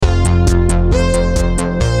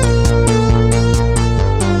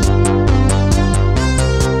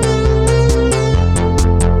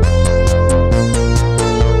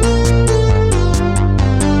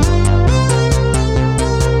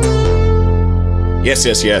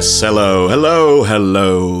Yes.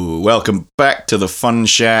 Hello. Welcome back to the Fun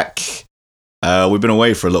Shack. We've been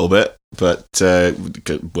away for a little bit, but,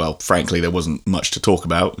 well, frankly, there wasn't much to talk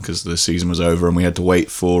about because the season was over and we had to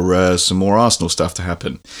wait for some more Arsenal stuff to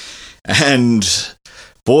happen. And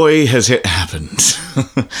boy, has it happened.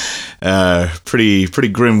 Pretty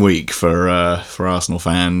grim week for Arsenal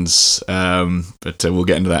fans, but we'll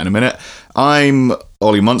get into that in a minute. I'm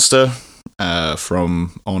Ollie Munster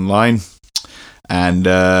from online. And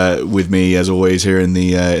with me, as always, here in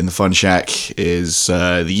the Fun Shack is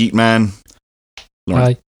the Yeet Man.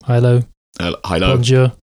 Hi, hello. Hello.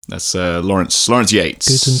 Bonjour. That's Lawrence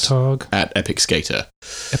Yates. Guten Tag. At Epic Skater.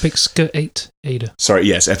 Epic Skater. Sorry,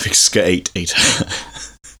 yes, Epic Skater.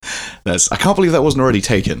 I can't believe that wasn't already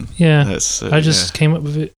taken. Yeah, I just came up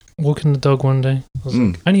with it walking the dog one day. I was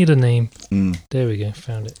like, I need a name. There we go,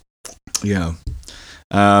 found it. Yeah.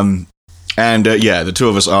 And the two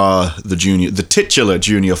of us are the titular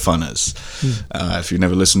junior funners. If you've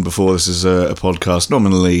never listened before, this is a podcast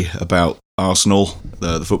nominally about Arsenal,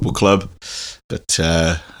 the football club. But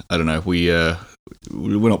I don't know, we're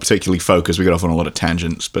not particularly focused. We got off on a lot of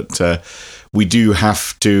tangents, but we do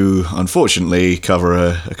have to, unfortunately, cover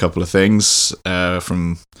a couple of things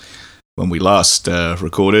from when we last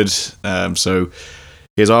recorded. So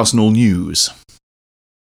here's Arsenal news.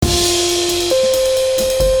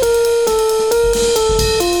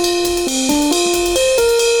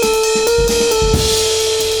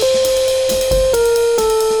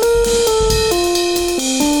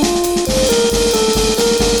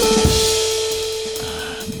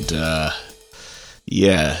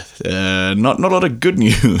 Not a lot of good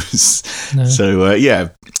news. No. So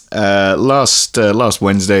last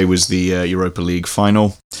Wednesday was the Europa League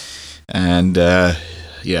final, and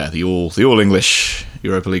the all English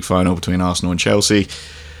Europa League final between Arsenal and Chelsea.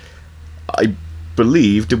 I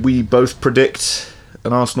believe, did we both predict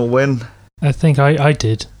an Arsenal win? I think I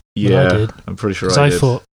did. Yeah, I did. I'm pretty sure I did. Because I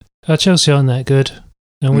thought Chelsea aren't that good,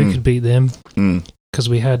 and we could beat them because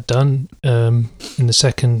we had done in the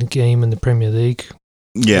second game in the Premier League.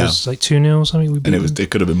 Yeah, it was like 2-0 or something. It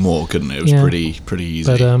could have been more, couldn't it? It was pretty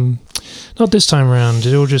easy. But not this time around.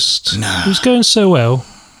 It was going so well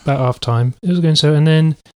about half time. It was going so, and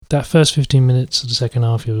then that first 15 minutes of the second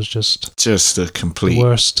half, it was just a complete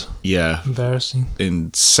worst. Yeah, embarrassing,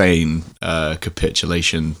 insane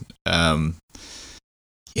capitulation.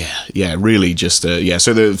 Really just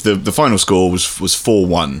So the final score was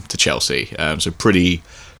 4-1 to Chelsea. So pretty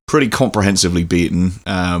comprehensively beaten.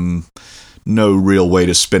 No real way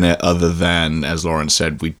to spin it other than, as Lawrence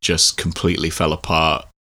said, we just completely fell apart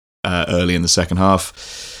early in the second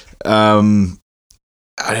half. I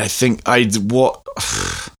think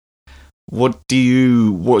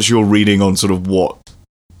what's your reading on sort of what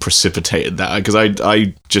precipitated that? Because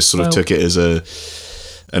I just sort of took it as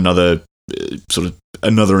another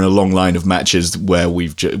in a long line of matches where we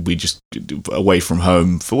just away from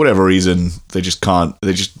home for whatever reason they don't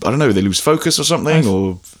know, they lose focus or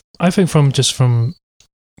something. I think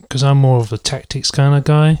because I'm more of a tactics kind of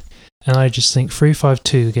guy, and I just think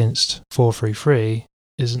 3-5-2 against 4-3-3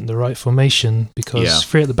 isn't the right formation, because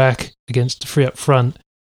 3 at the back against 3 up front,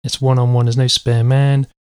 it's one-on-one, there's no spare man,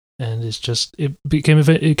 and it's just, I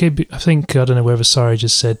think, I don't know whether Sarri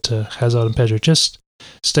just said to Hazard and Pedro, just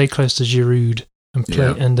stay close to Giroud and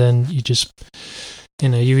play, and then you just,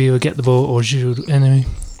 you either get the ball or Giroud enemy.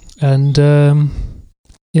 And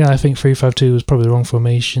I think 3-5-2 was probably the wrong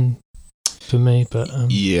formation for me, but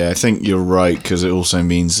I think you're right, because it also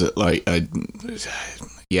means that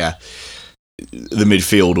the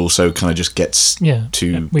midfield also kind of just gets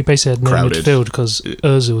too we basically had no crowded. Midfield because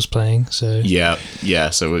Ozil was playing, so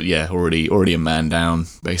already a man down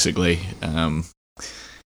basically.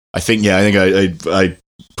 I think I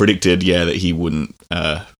predicted that he wouldn't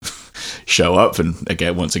show up, and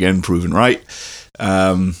once again proven right.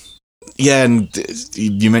 And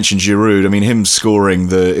you mentioned Giroud. I mean, him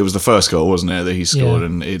scoring it was the first goal, wasn't it, that he scored,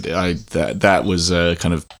 and that was a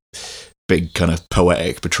kind of big kind of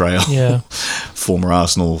poetic betrayal. Yeah, former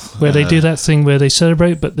Arsenal, where they do that thing where they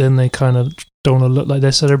celebrate, but then they kind of don't want to look like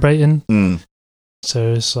they're celebrating.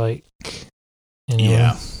 So it's like,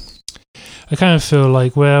 I kind of feel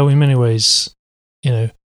like, well, in many ways,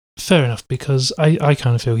 fair enough, because I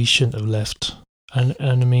kind of feel he shouldn't have left. And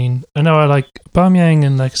I mean, I know I like Aubameyang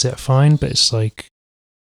and like I said, fine, but it's like,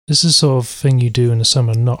 this is the sort of thing you do in the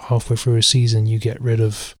summer, not halfway through a season. You get rid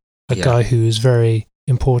of a guy who is very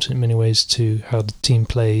important in many ways to how the team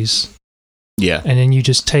plays. Yeah. And then you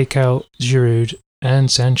just take out Giroud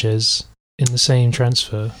and Sanchez in the same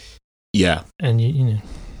transfer. Yeah. And you know.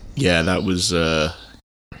 Yeah, that was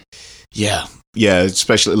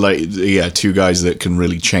especially two guys that can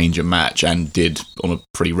really change a match and did on a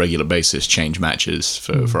pretty regular basis change matches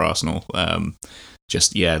for Arsenal.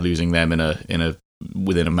 Losing them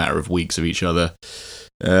within a matter of weeks of each other.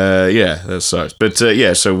 That sucks. But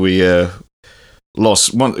so we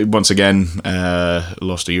lost once again.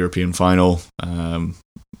 Lost a European final.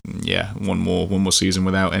 One more season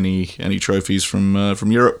without any trophies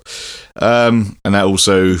from Europe. And that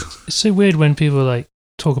also, it's so weird when people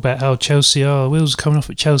talk about how Chelsea are wheels coming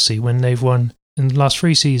off at Chelsea when they've won in the last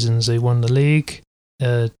 3 seasons. They won the league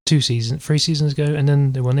 3 seasons ago, and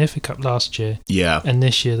then they won the FA Cup last year. Yeah, and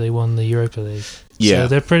this year they won the Europa League. Yeah, so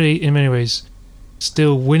they're pretty, in many ways,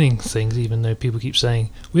 still winning things, even though people keep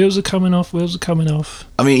saying wheels are coming off.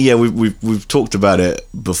 I mean, we've talked about it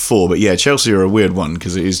before, but Chelsea are a weird one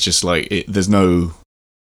because it is just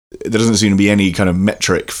there doesn't seem to be any kind of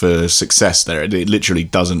metric for success there. It literally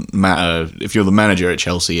doesn't matter if you're the manager at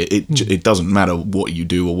Chelsea. It doesn't matter what you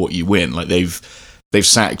do or what you win. Like they've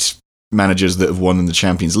sacked managers that have won in the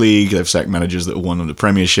Champions League. They've sacked managers that have won in the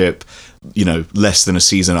Premiership. Less than a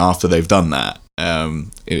season after they've done that.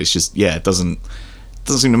 It's just it doesn't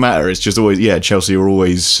seem to matter. It's just always Chelsea are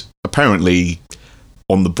always apparently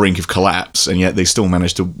on the brink of collapse, and yet they still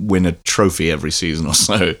manage to win a trophy every season or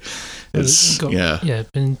so. It's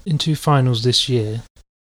been in 2 finals this year.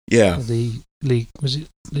 Yeah, the league, was it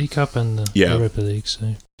League Cup and the Europa League?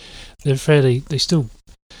 So they still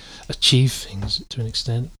achieve things to an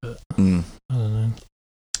extent, but I don't know.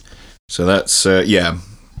 So that's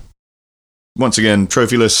once again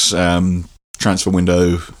trophyless. Transfer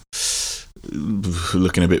window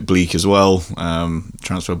looking a bit bleak as well.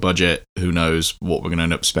 Transfer budget, who knows what we're going to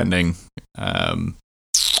end up spending. I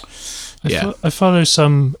follow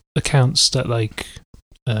some accounts that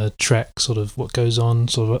track sort of what goes on,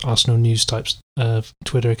 sort of Arsenal news types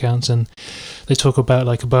Twitter accounts, and they talk about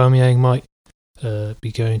Aubameyang might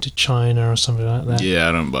be going to China or something like that. Yeah,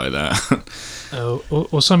 I don't buy that.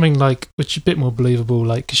 or something which is a bit more believable,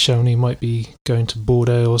 like Koscielny might be going to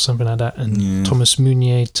Bordeaux or something like that, and Thomas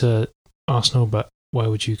Meunier to Arsenal. But why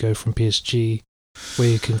would you go from PSG where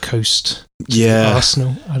you can coast to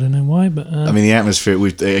Arsenal? I don't know why, but I mean the atmosphere.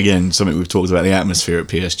 Something we've talked about. The atmosphere at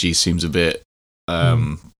PSG seems a bit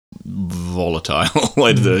volatile.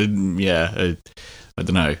 I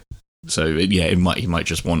don't know. So he might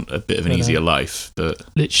just want a bit of an easier life. But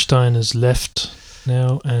Lichtstein has left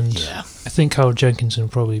now, and I think Carl Jenkinson will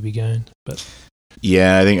probably be going. But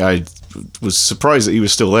I think I was surprised that he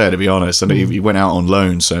was still there. To be honest, I know he went out on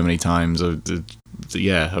loan so many times. I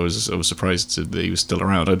was surprised that he was still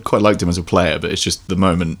around. I'd quite liked him as a player, but it's just the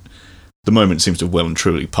moment seems to have well and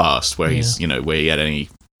truly passed where he's where he had any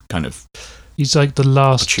kind of. He's the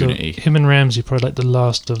last opportunity. Him and Ramsey probably the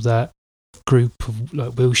last of that group of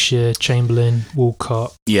Wilshere, Chamberlain,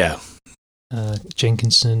 Walcott,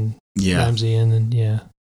 Jenkinson, Ramsey, and then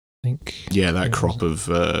I think that crop of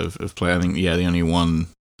play. I think the only one.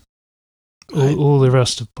 All the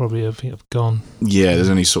rest have probably have gone. Yeah, there's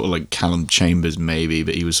only sort of Callum Chambers maybe,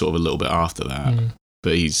 but he was sort of a little bit after that.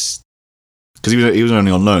 But because he was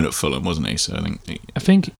only on loan at Fulham, wasn't he? So I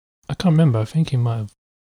think I can't remember. I think he might have.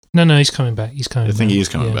 No, he's coming back. I think he is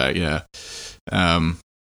coming back. Yeah.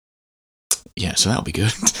 So that'll be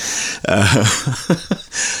good.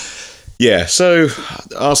 So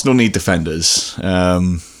Arsenal need defenders.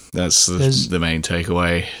 That's the main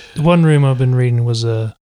takeaway. The one rumour I've been reading was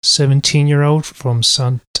a 17-year-old from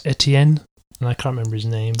Saint Etienne, and I can't remember his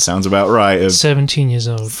name. Sounds about right. 17 years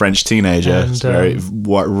old. French teenager. And, it's very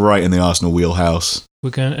right in the Arsenal wheelhouse.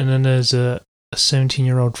 And then there's a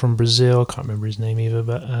 17-year-old from Brazil. I can't remember his name either,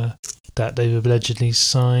 but that they've allegedly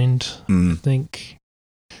signed. I think.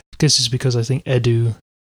 This is because I think Edu,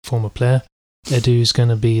 former player, Edu is going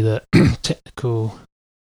to be the technical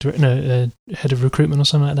head of recruitment or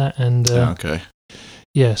something like that. And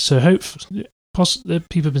so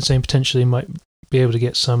people have been saying potentially might be able to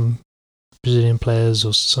get some Brazilian players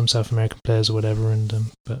or some South American players or whatever. And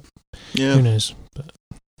but who knows? But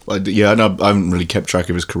I haven't really kept track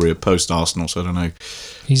of his career post Arsenal, so I don't know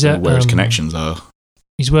where his connections are.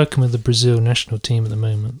 He's working with the Brazil national team at the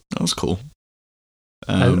moment. That's cool.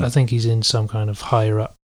 I think he's in some kind of higher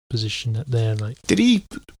up position at there.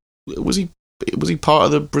 Was he part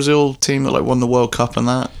of the Brazil team that won the World Cup and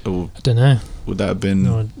that? Or I don't know. Would that have been?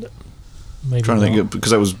 No, maybe. Trying to think because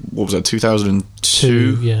that was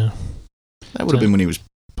 2002. Yeah, that would have been when he was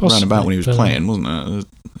around about when he was playing, wasn't it?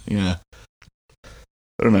 Yeah.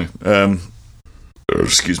 I don't know.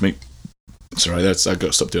 Excuse me. Sorry, I've got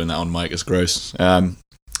to stop doing that on mic. It's gross.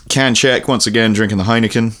 Can check once again, drinking the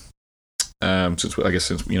Heineken. Since we're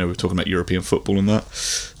talking about European football and that,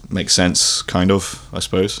 makes sense, kind of, I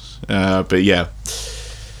suppose. But yeah.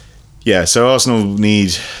 So Arsenal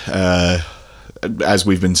need, as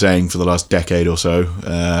we've been saying for the last decade or so,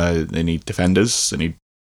 they need defenders. They need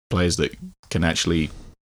players that can actually,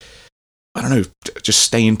 I don't know, just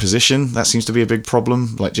stay in position. That seems to be a big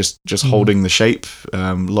problem. Like just holding the shape.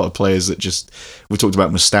 A lot of players that we talked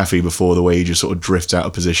about Mustafi before, the way he just sort of drifts out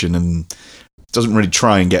of position and doesn't really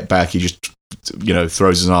try and get back. He just,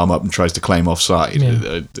 throws his arm up and tries to claim offside.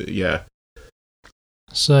 Yeah.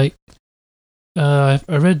 So, I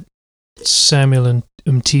read Samuel and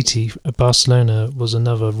Umtiti at Barcelona was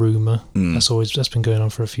another rumour. That's been going on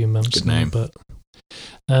for a few months. Good name. But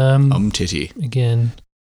Umtiti again.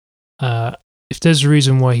 If there's a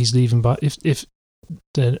reason why he's leaving, but if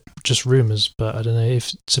they're just rumours, but I don't know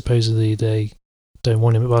if supposedly they don't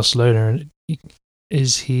want him at Barcelona, and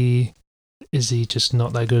is he just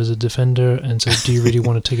not that good as a defender? And so, do you really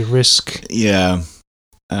want to take a risk? Yeah.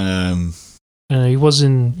 He was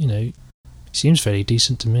in. He seems fairly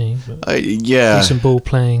decent to me. But decent ball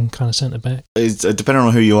playing kind of centre back. It's, depending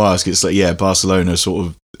on who you ask, it's like Barcelona sort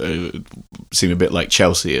of seem a bit like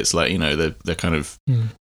Chelsea. It's like they're kind of.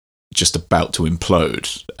 Just about to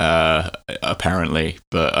implode, apparently.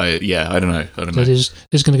 But I don't know. They're just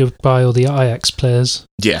going to go buy all the Ajax players.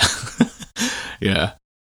 Yeah, yeah.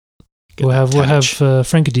 We'll have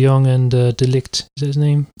Frenkie de Jong and De Ligt. Is that his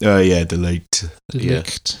name? Yeah, De Ligt. De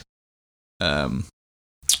Ligt.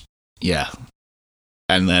 Yeah.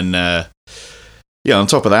 And then, on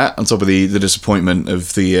top of that, on top of the disappointment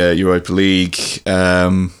of the Europa League,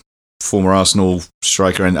 former Arsenal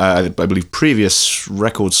striker and I believe previous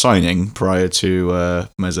record signing prior to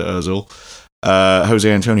Mesut Ozil,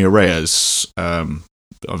 Jose Antonio Reyes,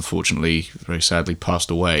 unfortunately, very sadly passed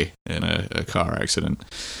away in a car accident.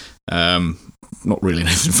 Not really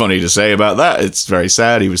anything funny to say about that. It's very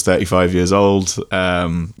sad. He was 35 years old.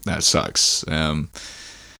 That sucks.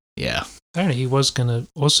 Yeah. Apparently he was going to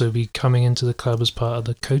also be coming into the club as part of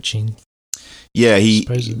the coaching. Yeah,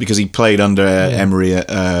 because he played under Emery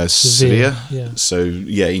at Sevilla. Yeah. So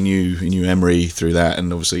he knew Emery through that,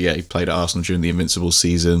 and obviously he played at Arsenal during the Invincible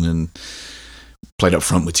season and played up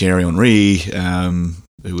front with Thierry Henry,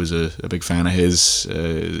 who was a big fan of his.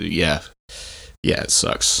 It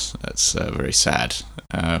sucks. That's very sad.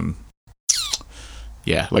 Like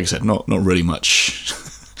I said, not really much,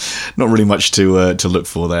 not really much to look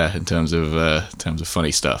for there in terms of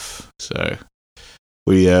funny stuff. So.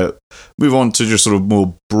 We move on to just sort of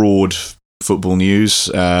more broad football news.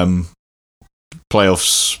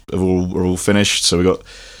 Playoffs are all finished, so we got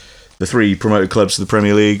the 3 promoted clubs to the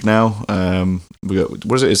Premier League now. We got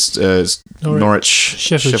what is it? It's Norwich,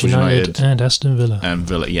 Sheffield United, and Aston Villa. And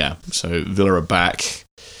Villa, yeah. So Villa are back.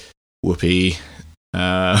 Whoopee.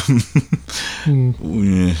 Yeah.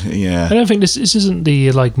 I don't think this isn't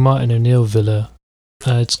the Martin O'Neill Villa.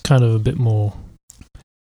 It's kind of a bit more.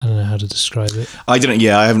 I don't know how to describe it. I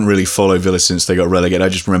haven't really followed Villa since they got relegated. I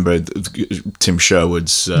just remember Tim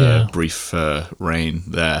Sherwood's brief reign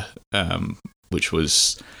there, which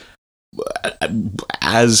was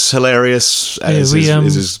as hilarious as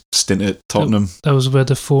his stint at Tottenham. That was where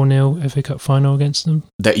the 4-0 FA Cup final against them.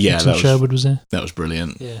 Sherwood was there. That was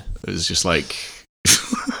brilliant. Yeah. It was just like...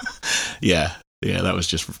 that was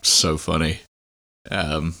just so funny.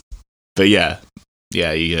 But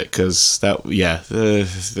because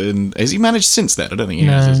has he managed since then? I don't think he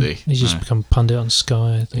has he? He's just become pundit on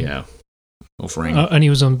Sky, I think. Yeah. Offering and he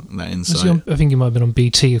was on that insight. I think he might have been on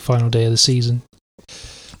BT the final day of the season.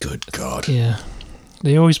 Good God. Yeah.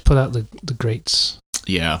 They always put out the greats.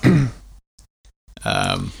 Yeah.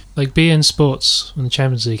 Like BN Sports when the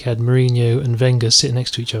Champions League had Mourinho and Wenger sitting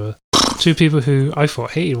next to each other. 2 people who I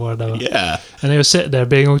thought hated one another. Yeah. And they were sitting there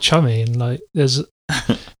being all chummy and there's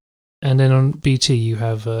and then on BT you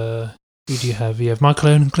have who do you have? You have Michael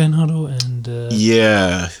Owen and Glenn Hoddle and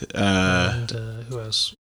and who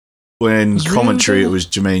else? When commentary it was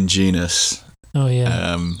Jermaine Genius. Oh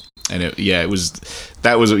yeah. And it was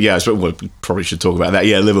we probably should talk about that.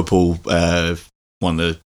 Yeah, Liverpool won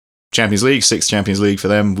the Champions League, 6th Champions League for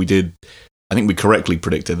them. I think we correctly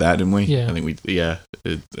predicted that, didn't we? Yeah. I think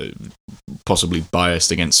possibly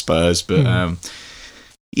biased against Spurs, but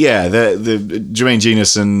the Jermaine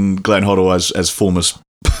Genius and Glenn Hoddle as former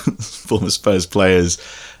Spurs players.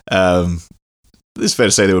 It's fair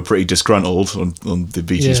to say they were pretty disgruntled on the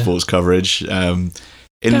BT Sports coverage.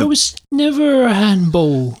 That was never a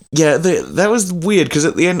handball. Yeah, that was weird because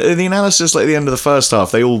at the end of the analysis, like at the end of the first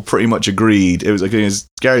half, they all pretty much agreed. It was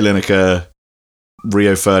Gary Lineker,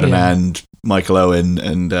 Rio Ferdinand, Michael Owen,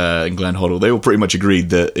 and Glenn Hoddle. They all pretty much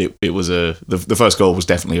agreed that it was the first goal was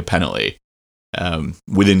definitely a penalty.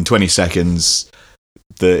 Within 20 seconds,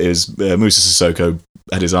 that it was Musa Sissoko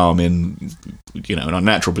had his arm in, in an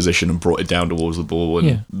unnatural position and brought it down towards the ball,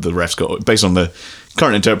 and the ref's got, based on the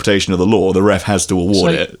current interpretation of the law, the ref has to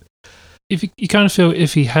award it. If you kind of feel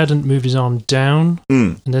if he hadn't moved his arm down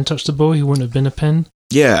and then touched the ball, he wouldn't have been a pen.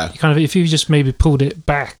 Yeah. If he just maybe pulled it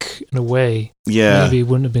back and away, maybe it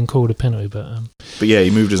wouldn't have been called a penalty. But yeah,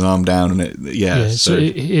 he moved his arm down and so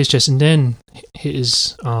it's just, and then hit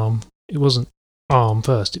his arm. It wasn't arm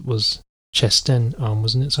first; it was chest then arm,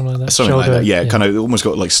 wasn't it? Something like that. Something like that. Yeah, kind of almost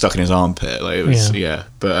got like stuck in his armpit. Like it was,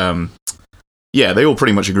 But they all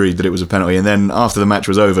pretty much agreed that it was a penalty. And then after the match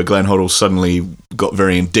was over, Glenn Hoddle suddenly got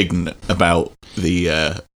very indignant about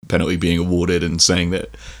the penalty being awarded and saying that.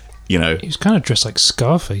 He was kind of dressed like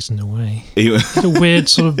Scarface in a way. He had a weird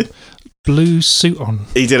sort of blue suit on.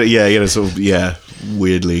 He did it, he had a sort of,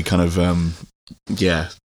 weirdly kind of,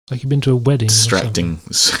 like he'd been to a wedding. Distracting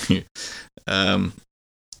suit. And,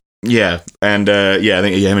 I think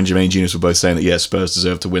him and Jermaine Genius were both saying that, Spurs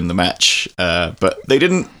deserved to win the match, but they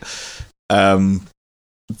didn't.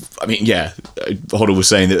 Hoddle was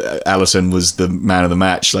saying that Alisson was the man of the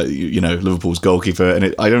match, like, Liverpool's goalkeeper,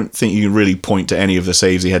 and I don't think you can really point to any of the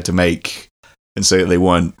saves he had to make and say that they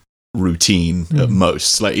weren't routine at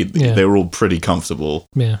most. Like, they were all pretty comfortable.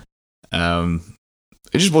 Yeah. It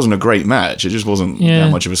just wasn't a great match. It just wasn't that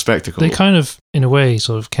much of a spectacle. They kind of, in a way,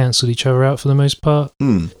 sort of cancelled each other out for the most part.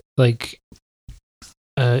 Like,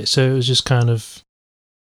 so it was just kind of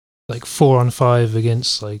like 4-on-5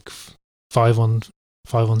 against like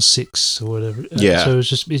 5-on-6 or whatever. So it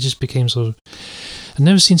just became sort of. I've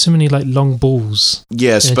never seen so many like long balls.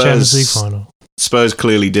 Yeah, in a Champions League final. Spurs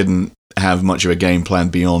clearly didn't have much of a game plan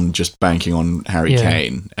beyond just banking on Harry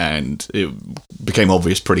Kane, and it became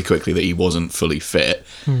obvious pretty quickly that he wasn't fully fit.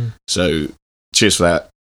 So, cheers for that,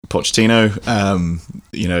 Pochettino.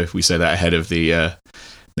 We say that ahead of the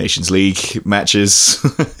Nations League matches.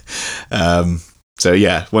 So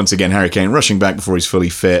once again, Harry Kane rushing back before he's fully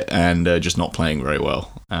fit and just not playing very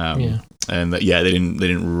well. And they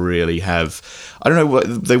didn't really have. I don't know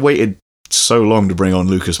what they waited so long to bring on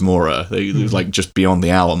Lucas Moura. It was like just beyond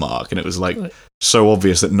the hour mark, and it was like so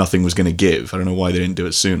obvious that nothing was going to give. I don't know why they didn't do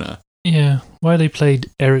it sooner. Yeah, why they played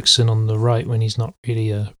Eriksen on the right when he's not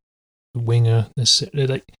really a winger.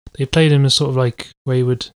 They played him as sort of like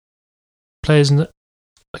wayward players on the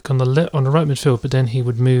right midfield, but then he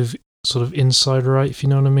would move sort of inside right, if you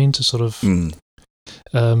know what I mean, to sort of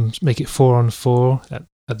make it 4-on-4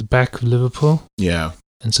 at the back of Liverpool. Yeah.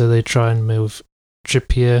 And so they try and move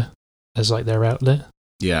Trippier as like their outlet.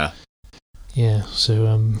 Yeah. Yeah, so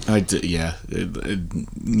why didn't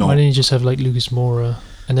you just have like Lucas Moura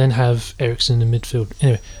and then have Eriksen in the midfield?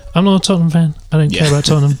 Anyway, I'm not a Tottenham fan. I don't care about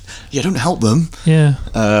Tottenham. Don't help them. Yeah.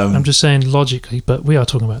 I'm just saying logically, but we are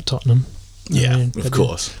talking about Tottenham. Of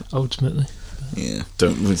course. Ultimately. Yeah,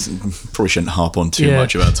 probably shouldn't harp on too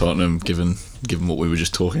much about Tottenham, given what we were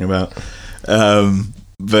just talking about.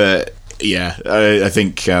 But I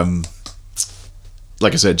think,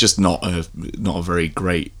 like I said, just not a very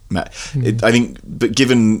great match. I think, but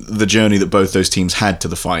given the journey that both those teams had to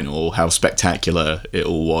the final, how spectacular it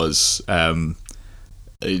all was, the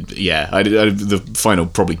final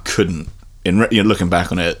probably couldn't. Looking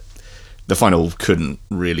back on it, the final couldn't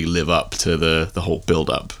really live up to the whole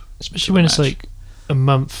build-up. Especially when it's like a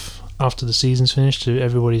month after the season's finished, so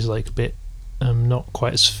everybody's like a bit not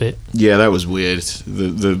quite as fit. Yeah, that was weird.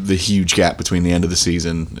 The huge gap between the end of the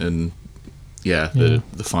season and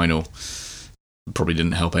the final probably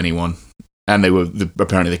didn't help anyone. And they were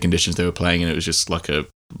apparently the conditions they were playing in, it was just like a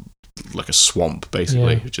swamp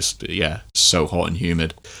basically. Just so hot and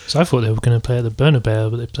humid. So I thought they were going to play at the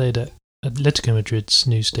Bernabeu, but they played at Atletico Madrid's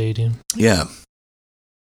new stadium. Yeah.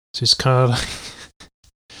 So it's kind of like.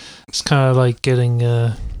 It's kind of like getting,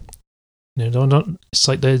 it's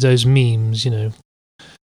like those memes,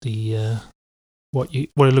 the what it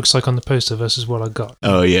looks like on the poster versus what I got.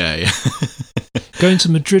 Oh yeah. Going to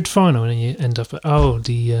Madrid final and then you end up at not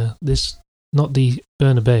the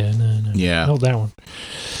Bernabeu, no, not that one.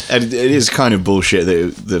 And it is kind of bullshit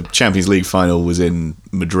that the Champions League final was in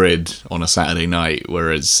Madrid on a Saturday night,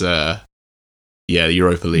 whereas the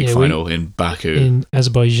Europa League final in Baku, in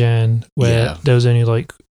Azerbaijan, where there was only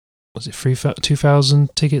like. Was it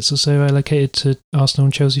 2,000 tickets or so allocated to Arsenal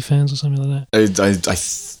and Chelsea fans or something like that? I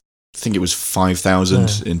think it was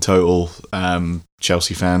 5,000 in total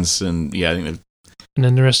Chelsea fans, and I think. And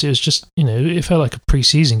then the rest, it was just it felt like a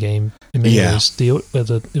pre-season game. In many ways. There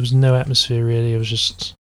was no atmosphere really. It was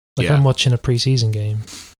just like I'm watching a pre-season game.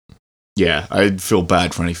 Yeah, I feel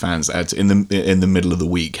bad for any fans that in the middle of the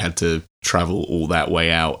week had to travel all that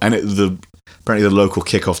way out, and apparently the local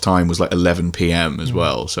kickoff time was like 11 p.m. as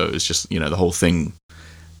well, so it was just the whole thing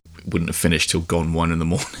wouldn't have finished till gone 1 in the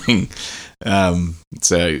morning.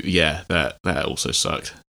 So yeah, that also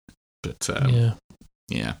sucked. But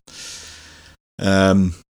yeah.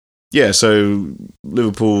 So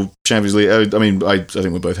Liverpool Champions League. I mean, I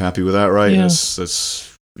think we're both happy with that, right? Yeah.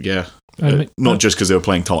 That's not just because they were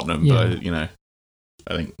playing Tottenham, but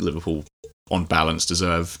I think Liverpool on balance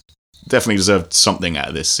definitely deserved something out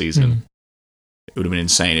of this season. It would have been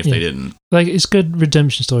insane if they didn't. Like, it's a good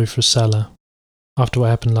redemption story for Salah after what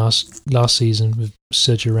happened last season with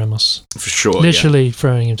Sergio Ramos. For sure. Literally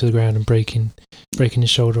throwing him to the ground and breaking his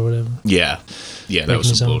shoulder or whatever. Yeah. Yeah, that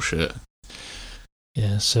was some bullshit.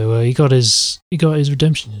 Yeah, so he got his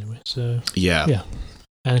redemption anyway. So yeah.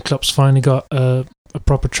 And Klopp's finally got a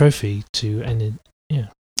proper trophy to end it. Yeah.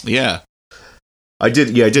 Yeah. I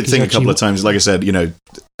did think a couple of times, like I said,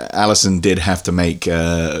 Alisson did have to make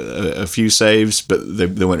a few saves, but they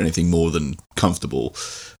weren't anything more than comfortable.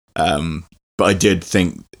 But I did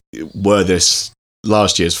think, were this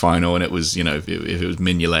last year's final and it was, if it was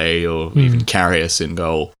Mignolet or even Karius in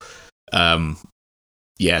goal,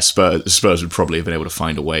 Spurs would probably have been able to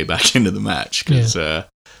find a way back into the match because,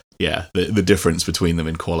 the difference between them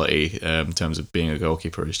in quality in terms of being a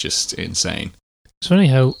goalkeeper is just insane. It's funny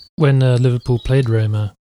how when Liverpool played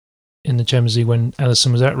Roma in the Champions League, when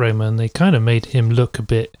Alisson was at Roma, and they kind of made him look a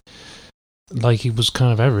bit like he was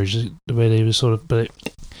kind of average, the way they were sort of. But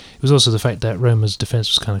it was also the fact that Roma's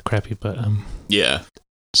defense was kind of crappy. But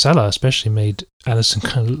Salah especially made Alisson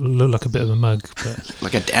kind of look like a bit of a mug, but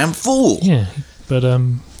like a damn fool. Yeah, but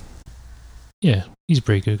he's a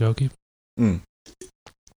pretty good goalkeeper. Pretty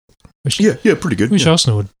good. Wish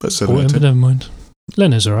Arsenal would bought him, but never mind.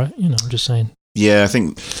 Leno's all right. I'm just saying. Yeah, I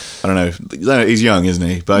think, I don't know, he's young, isn't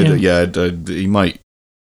he? But he might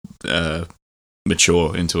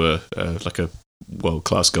mature into a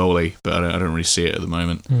world-class goalie, but I don't really see it at the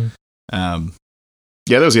moment. That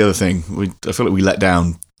was the other thing. I feel like we let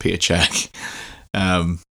down Peter Cech.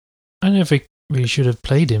 I don't know if we should have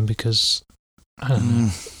played him because, I don't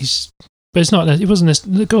know, but it's not,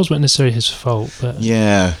 the goals weren't necessarily his fault, but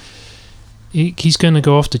he's going to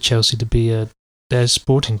go off to Chelsea to be their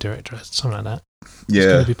sporting director, something like that. He's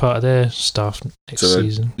going to be part of their staff next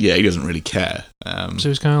season. Yeah, he doesn't really care. So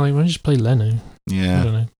it's kind of like, why don't you just play Leno? Yeah. I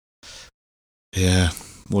don't know. Yeah,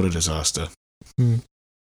 what a disaster.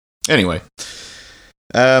 Anyway.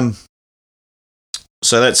 So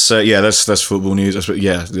that's football news.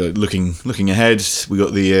 Looking ahead, we got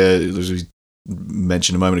as we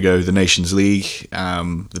mentioned a moment ago, the Nations League,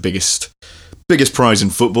 the biggest prize in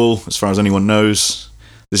football as far as anyone knows.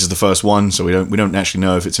 This is the first one, so we don't actually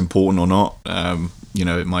know if it's important or not.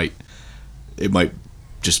 It might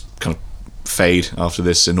just kind of fade after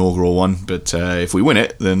this inaugural one. But if we win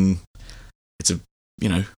it, then it's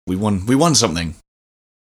we won something.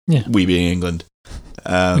 Yeah, we being England.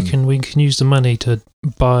 We can use the money to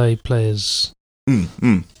buy players.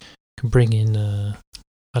 Can bring in I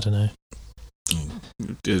don't know.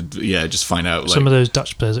 Just find out some of those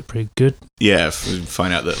Dutch players are pretty good. Yeah,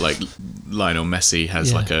 find out that like Lionel Messi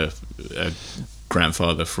has like a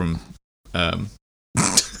grandfather from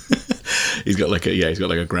he's got like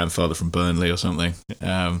a grandfather from Burnley or something. What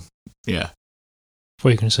are you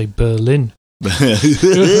going to say, Berlin?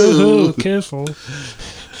 Careful.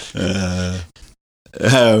 That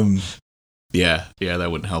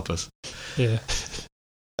wouldn't help us.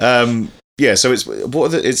 So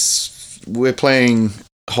we're playing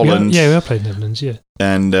Holland. We're playing Netherlands, yeah.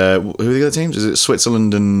 And who are the other teams? Is it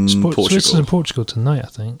Switzerland and Portugal? Switzerland and Portugal tonight, I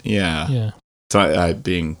think. Yeah. Tonight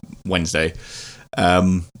being Wednesday.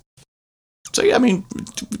 Could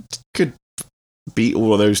beat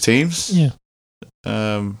all of those teams. Yeah.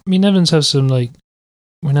 Netherlands have some now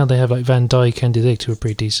they have Van Dijk and De Ligt who are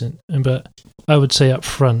pretty decent. But I would say up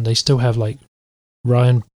front they still have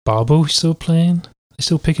Ryan Babel still playing. They're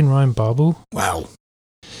still picking Ryan Babel. Wow.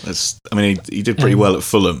 He did pretty well at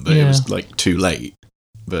Fulham, but it was too late.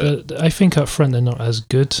 But I think up front they're not as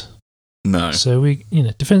good. No. So we,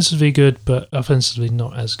 defensively good, but offensively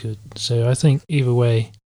not as good. So I think either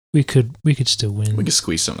way, we could still win. We could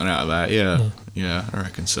squeeze something out of that. Yeah, I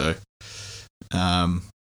reckon so. And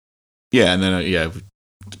then we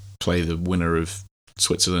play the winner of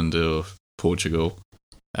Switzerland or Portugal.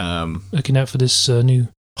 Looking out for this new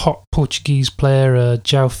hot Portuguese player,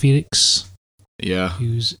 João Felix. Yeah,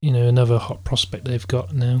 who's another hot prospect they've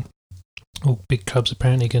got now. All big clubs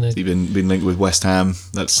apparently going to. He's been linked with West Ham.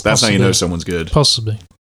 That's how you know someone's good. Possibly,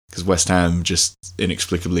 because West Ham just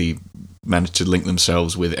inexplicably managed to link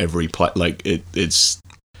themselves with every player. It's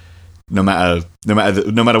no matter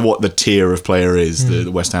what the tier of player is,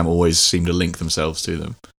 the West Ham always seem to link themselves to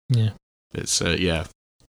them. Yeah, it's So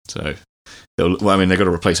well, I mean, they've got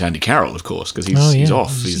to replace Andy Carroll, of course, because he's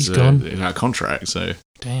off. He's gone. In our contract. So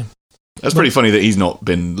damn, that's pretty funny that he's not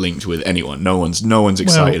been linked with anyone. No one's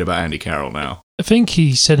excited about Andy Carroll now. I think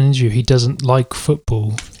he said in an interview he doesn't like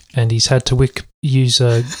football, and he's had to use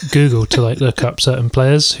Google to like look up certain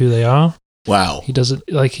players, who they are. Wow. He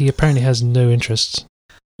doesn't like. He apparently has no interest.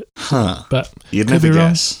 Huh. But you'd never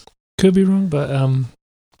guess. Could be wrong, but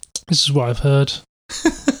this is what I've heard.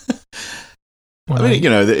 I mean,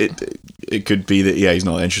 it could be that he's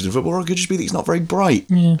not interested in football, or it could just be that he's not very bright.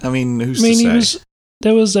 Yeah. I mean, who's to say?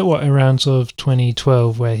 There was that around sort of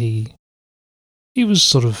 2012 where he was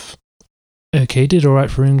sort of okay, did all right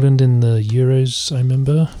for England in the Euros. I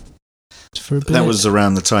remember for a bit. That was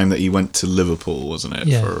around the time that he went to Liverpool, wasn't it?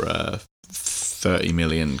 Yeah. For 30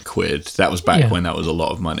 million quid. That was back when that was a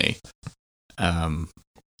lot of money. I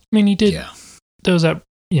mean, he did. Yeah. There was that.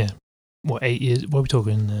 Yeah. What, 8 years? What are we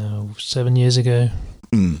talking now? 7 years ago.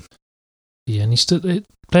 Mm. Yeah, and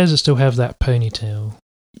players that still have that ponytail.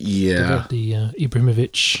 Yeah. The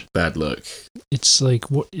Ibrahimovic. Bad look. It's like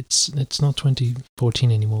it's not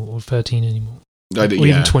 2014 anymore or 13 anymore. Or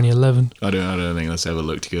even 2011. I don't think that's ever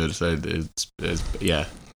looked good. So it's the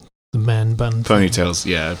man bun. Ponytails,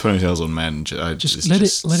 ponytails on men. Just let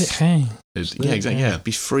it hang. Exactly. Yeah,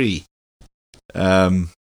 be free.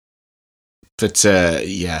 But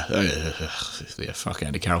fuck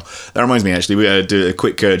Andy Carroll. That reminds me, actually, we do a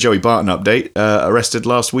quick Joey Barton update. Arrested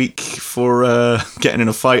last week for getting in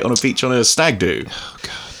a fight on a beach on a stag do. Oh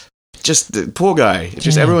god, just poor guy.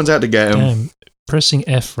 Just everyone's out to get him. Damn. Pressing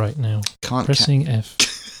F right now. Pressing F.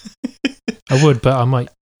 I would, but I might,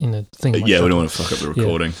 think. We don't want to fuck up the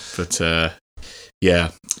recording. But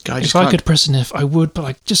guy. If I could press an F, I would, but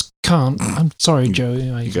I just can't. I'm sorry,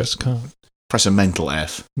 Joey. I just can't. Press a mental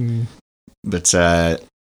F. Mm. But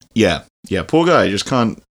poor guy just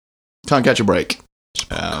can't catch a break.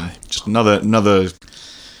 Just another bit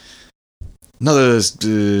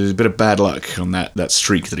of bad luck on that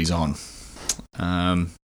streak that he's on.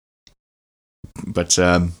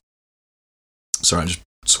 Sorry, I'm just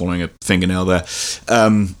swallowing a fingernail there.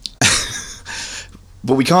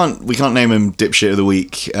 But we can't name him Dipshit of the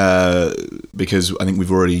Week because I think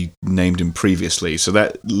we've already named him previously. So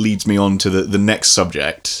that leads me on to the next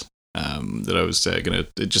subject. That I was going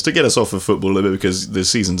to, just to get us off of football a little bit, because the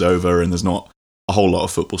season's over and there's not a whole lot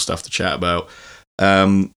of football stuff to chat about,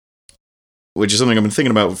 which is something I've been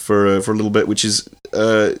thinking about for a little bit, which is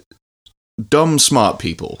dumb smart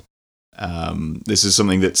people. This is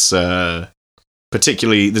something that's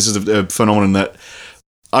particularly, this is a phenomenon that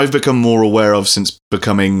I've become more aware of since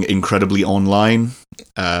becoming incredibly online,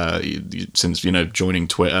 since, joining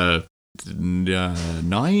Twitter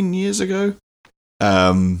 9 years ago.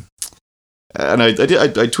 And I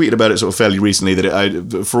tweeted about it sort of fairly recently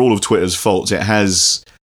that for all of Twitter's faults,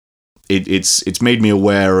 it's made me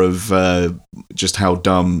aware of just how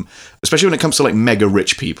dumb, especially when it comes to like mega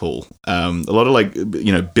rich people, a lot of like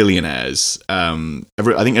billionaires. I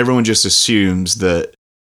think everyone just assumes that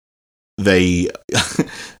they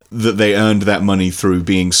that they earned that money through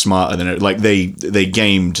being smarter than it. Like they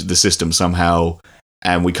gamed the system somehow,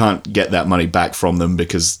 and we can't get that money back from them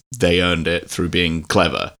because they earned it through being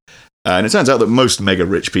clever. And it turns out that most mega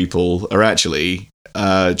rich people are actually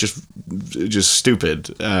just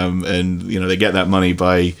stupid, and they get that money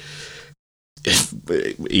by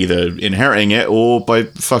either inheriting it or by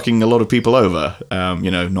fucking a lot of people over.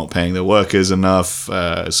 Not paying their workers enough,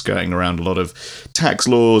 skirting around a lot of tax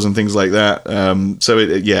laws and things like that. So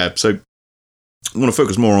I want to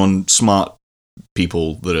focus more on smart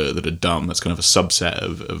people that are dumb. That's kind of a subset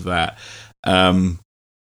of that.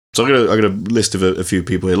 So I got a list of a few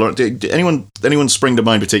people here. Lauren, did anyone spring to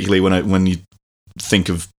mind particularly when you think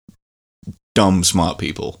of dumb smart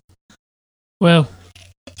people? Well,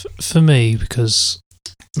 for me, because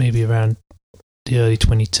maybe around the early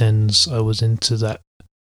 2010s, I was into that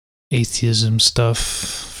atheism stuff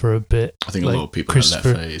for a bit. I think a lot of people had that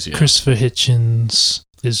phase. Yeah. Christopher Hitchens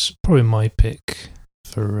is probably my pick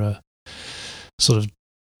for sort of,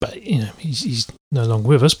 but he's no longer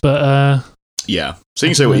with us, but. Yeah, so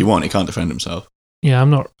you can say what you want. He can't defend himself. Yeah,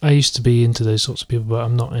 I'm not. I used to be into those sorts of people, but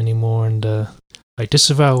I'm not anymore, and I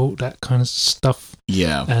disavow all that kind of stuff.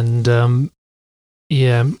 Yeah, and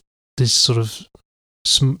this sort of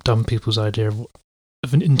dumb people's idea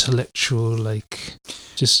of an intellectual, like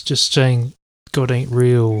just saying God ain't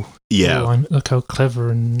real. Yeah, look how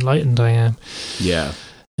clever and enlightened I am. Yeah,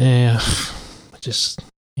 just.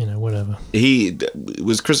 Whatever. He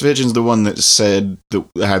was Christopher Hitchens, the one that said that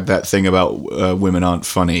had that thing about women aren't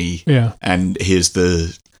funny. Yeah. And here's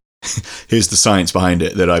the science behind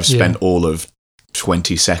it that I've spent all of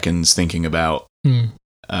 20 seconds thinking about.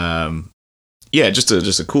 just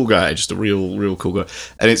a cool guy, just a real cool guy.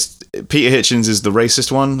 And it's Peter Hitchens is the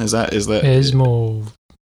racist one. Is that? Yeah, he's more.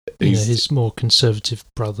 His more conservative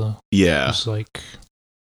brother. Yeah, who's like,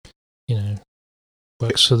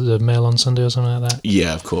 works for the Mail on Sunday or something like that.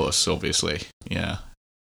 Yeah, of course, obviously. Yeah,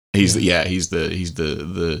 he's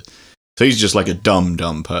the so he's just like a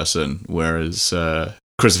dumb person, whereas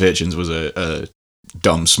Christopher Hitchens was a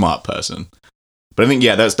dumb smart person. But I think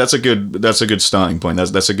that's a good starting point.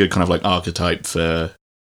 That's a good kind of like archetype for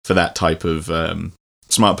that type of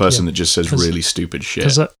smart person that just says really stupid shit.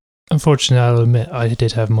 Because unfortunately, I'll admit I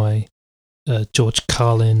did have my George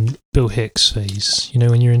Carlin, Bill Hicks phase.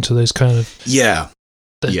 When you're into those kind of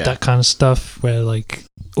that kind of stuff where like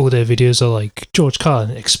all their videos are like George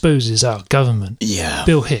Carlin exposes our government. Yeah.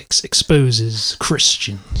 Bill Hicks exposes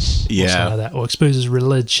Christians. Or something like that, or exposes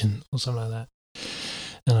religion or something like that.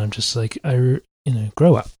 And I'm just like,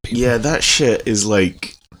 grow up, people. Yeah, that shit is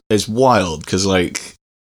like, it's wild because like,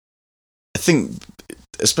 I think,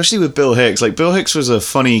 especially with Bill Hicks, like Bill Hicks was a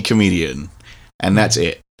funny comedian and that's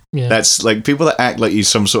it. Yeah. That's like people that act like he's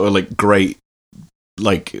some sort of like great,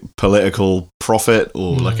 like political prophet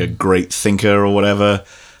or like a great thinker or whatever.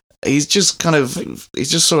 He's just sort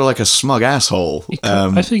of like a smug asshole.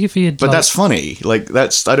 I think if he had, but that's funny. Like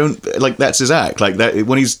that's his act. Like that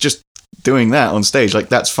when he's just doing that on stage, like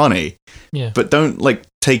that's funny. Yeah. But don't like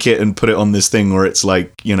take it and put it on this thing where it's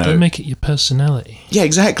like, don't make it your personality. Yeah,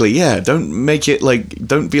 exactly. Yeah. Don't make it like,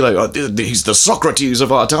 don't be like, oh, he's the Socrates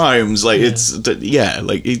of our times. Like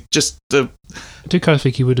like he just. I do kind of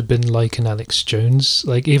think he would have been like an Alex Jones.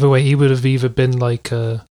 Like either way, he would have either been like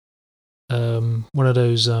one of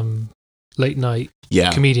those late night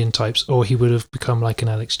comedian types, or he would have become like an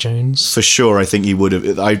Alex Jones. For sure, I think he would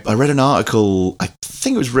have. I read an article, I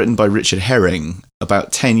think it was written by Richard Herring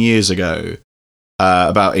about 10 years ago,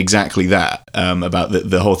 about exactly that, about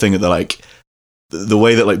the whole thing that like the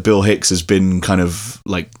way that like Bill Hicks has been kind of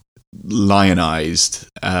like lionized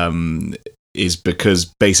is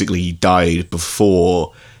because basically he died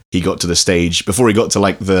before he got to the stage, before he got to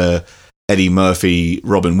like the Eddie Murphy,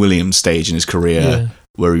 Robin Williams stage in his career,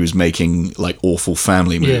 where he was making like awful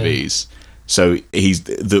family movies. So he's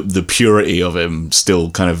the purity of him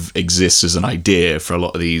still kind of exists as an idea for a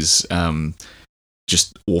lot of these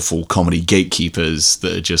just awful comedy gatekeepers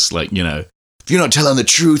that are just like, if you're not telling the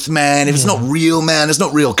truth, man, if it's not real, man, it's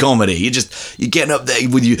not real comedy. You're getting up there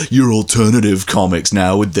with your alternative comics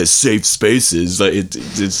now with their safe spaces. Like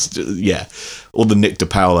it's all the Nick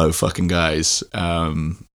DiPaolo fucking guys. I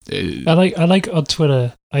like on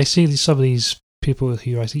Twitter, I see some of these people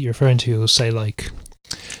who I think you're referring to will say like,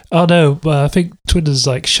 oh no, I think Twitter's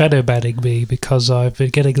like shadow banning me because I've been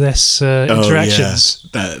getting less interactions.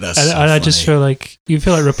 That's and so I just feel like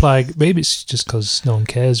replying, maybe it's just because no one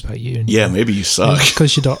cares about you. And, maybe you suck.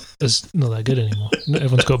 Because you're not that good anymore.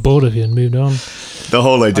 Everyone's got bored of you and moved on. The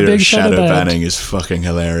whole idea of shadow banning is fucking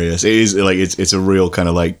hilarious. It is like, it's a real kind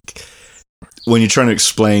of like, when you're trying to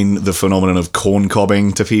explain the phenomenon of corn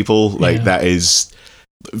cobbing to people, like that is...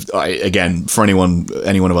 again, for any one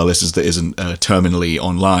of our listeners that isn't terminally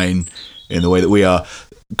online in the way that we are,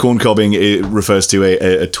 corn cobbing, it refers to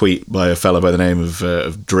a tweet by a fellow by the name of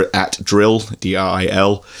 @Drill,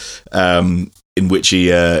 DRIL, in which he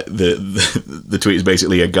the tweet is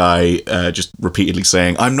basically a guy just repeatedly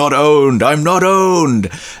saying, I'm not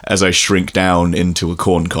owned, as I shrink down into a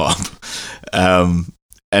corn cob.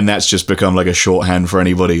 And that's just become like a shorthand for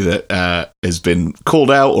anybody that has been called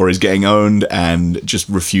out or is getting owned and just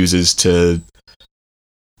refuses to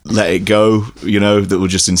let it go, that will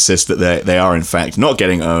just insist that they are in fact not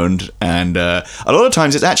getting owned. And a lot of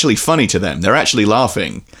times it's actually funny to them. They're actually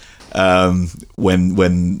laughing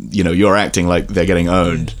when you're acting like they're getting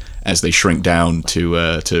owned as they shrink down to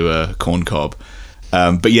a corn cob.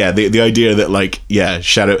 But the idea that like,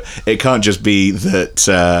 shadow, it can't just be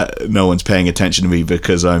that no one's paying attention to me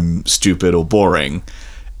because I'm stupid or boring.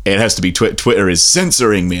 It has to be Twitter is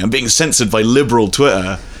censoring me. I'm being censored by liberal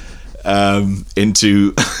Twitter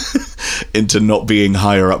into not being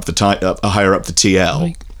higher up the TL.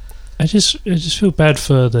 Like, I just feel bad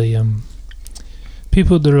for the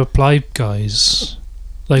people, the reply guys.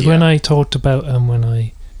 Like when I talked about when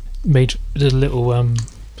I made the little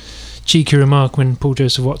cheeky remark when Paul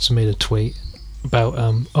Joseph Watson made a tweet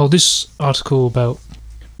about this article about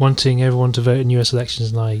wanting everyone to vote in US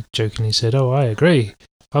elections, and I jokingly said, I agree,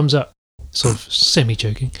 thumbs up, sort of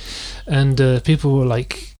semi-joking, and people were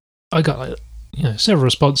like, I got like several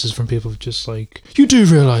responses from people just like, you do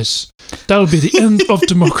realise that'll be the end of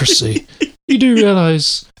democracy, you do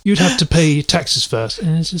realise you'd have to pay taxes first,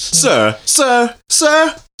 and it's just like,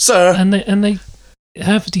 sir, and they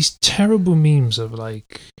have these terrible memes of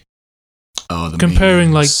like,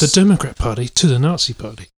 comparing memes. like the Democrat Party to the Nazi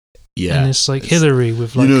Party. Yeah, and it's like Hillary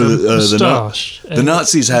with like a moustache. The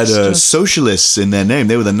Nazis had socialists in their name.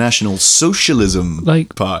 They were the National Socialism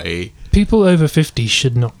Party. People over 50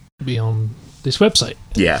 should not be on this website.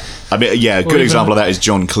 Yeah, I mean, a good example of that is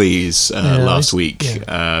John Cleese last week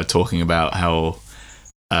talking about how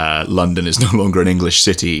London is no longer an English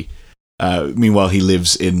city. Meanwhile, he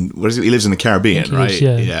lives in He lives in the Caribbean, right?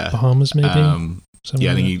 Yeah, Bahamas maybe. I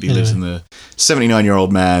think he lives in the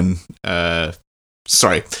 79-year-old man.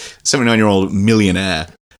 79-year-old millionaire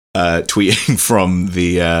tweeting from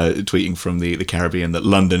the Caribbean that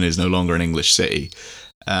London is no longer an English city.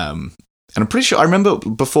 And I'm pretty sure I remember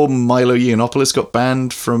before Milo Yiannopoulos got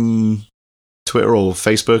banned from Twitter or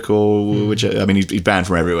Facebook or which he's banned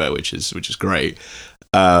from everywhere, which is great.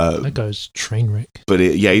 That guy's train wreck. But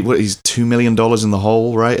he's $2 million in the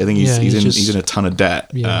hole, right? I think he's in a ton of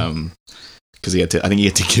debt. Because he had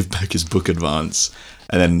to give back his book advance,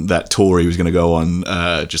 and then that tour he was going to go on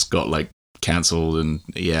just got like cancelled, and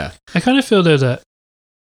I kind of feel though that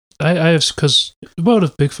I have, because the world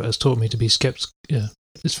of Bigfoot has taught me to be skeptical. Yeah,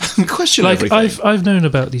 it's question like everything. I've known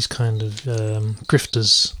about these kind of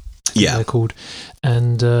grifters, they're called,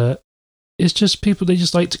 and it's just people, they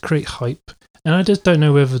just like to create hype, and I just don't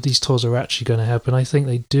know whether these tours are actually going to happen. I think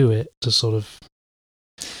they do it to sort of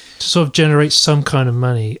generate some kind of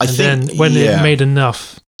money, then when they've made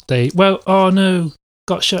enough,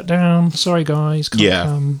 got shut down. Sorry, guys. Can't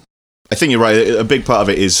come. I think you're right. A big part of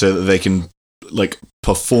it is so that they can like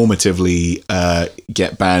performatively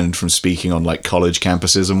get banned from speaking on like college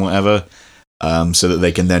campuses and whatever, so that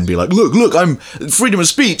they can then be like, look, I'm freedom of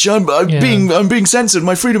speech. I'm being censored.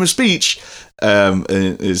 My freedom of speech. And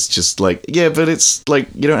it's just like, but it's like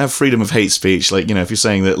you don't have freedom of hate speech. Like, if you're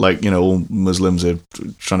saying that like all Muslims are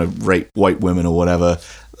trying to rape white women or whatever,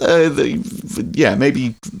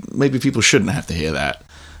 maybe people shouldn't have to hear that.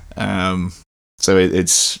 So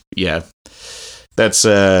it's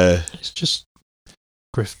just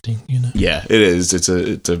grifting, Yeah, it is. It's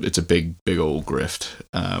a big old grift.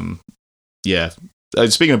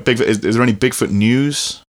 Speaking of Bigfoot, is there any Bigfoot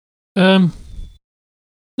news?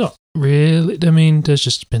 Not really. I mean, there's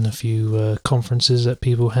just been a few conferences that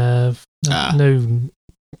people have.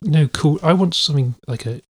 No cool. I want something like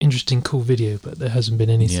a interesting, cool video, but there hasn't been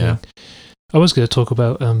anything. Yeah. I was going to talk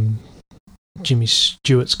about Jimmy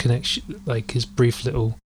Stewart's connection, like his brief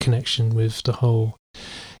little connection with the whole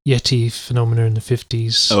Yeti phenomena in the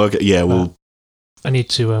 50s. Oh, okay. Yeah, I need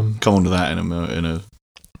to come on to that in a.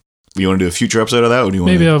 You want to do a future episode of that, or do you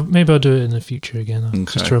want? Maybe I'll do it in the future again,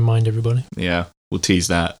 just to remind everybody. Yeah, we'll tease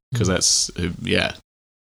that because that's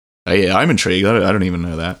I'm intrigued. I don't even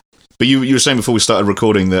know that. But you were saying before we started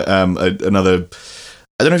recording that another.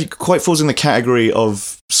 I don't know if he quite falls in the category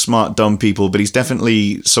of smart dumb people, but he's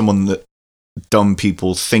definitely someone that dumb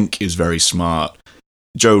people think is very smart.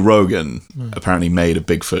 Joe Rogan apparently made a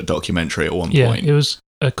Bigfoot documentary at one point. Yeah, it was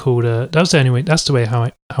called. That was the only way. That's the way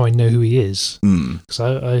how I know who he is. Because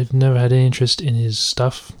I've never had any interest in his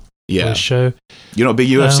stuff. Yeah, his show. You're not a big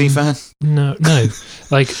UFC fan? No.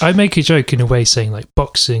 Like I make a joke in a way saying like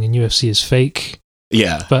boxing and UFC is fake.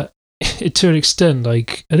 Yeah, but to an extent,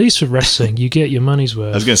 like at least with wrestling, you get your money's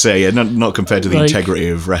worth. I was going to say, not compared to the integrity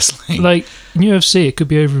of wrestling. Like in UFC, it could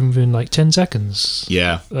be over within like 10 seconds.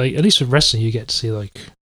 Yeah, like at least with wrestling, you get to see like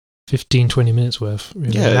 15-20 minutes worth,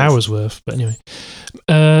 an hour's worth. But anyway,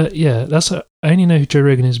 that's I only know who Joe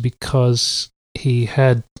Rogan is because he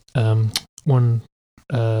had one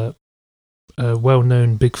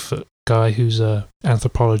well-known Bigfoot guy who's an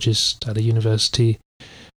anthropologist at a university,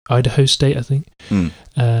 Idaho State, I think.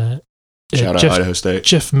 Shout out Idaho State.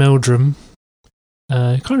 Jeff Meldrum.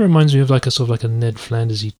 Kind of reminds me of like a sort of like a Ned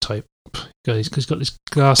Flandersy type guy. He's got these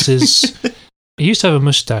glasses. He used to have a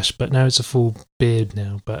mustache, but now it's a full beard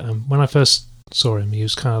now. But when I first saw him, he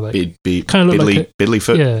was kind of like Biddly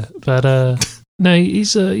foot. Yeah, but no, he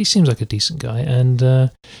seems like a decent guy,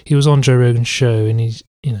 and he was on Joe Rogan's show, and he's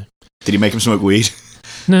Did he make him smoke weed?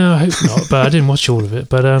 No, I hope not. But I didn't watch all of it.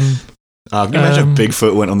 But can you imagine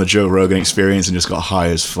Bigfoot went on the Joe Rogan Experience and just got high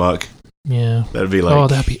as fuck? Yeah, that'd be like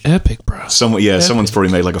that'd be epic, bro. Someone's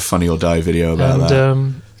probably made like a Funny or Die video about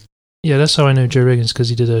that. Yeah, that's how I know Joe Rogan's, because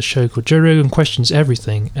he did a show called Joe Rogan Questions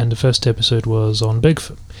Everything, and the first episode was on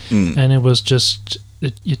Bigfoot, and it was just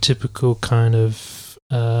your typical kind of.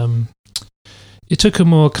 It took a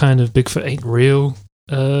more kind of Bigfoot ain't real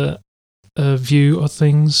view of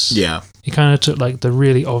things. Yeah, he kind of took like the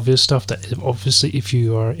really obvious stuff that obviously, if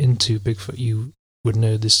you are into Bigfoot, you would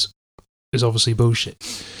know this is obviously bullshit.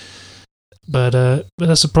 But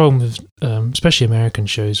that's the problem with especially American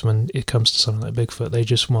shows when it comes to something like Bigfoot. They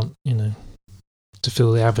just want to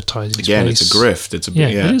fill the advertising Again, space. it's a grift. It is a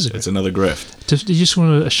grift. It's another grift. They just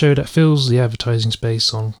want a show that fills the advertising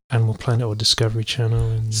space on Animal Planet or Discovery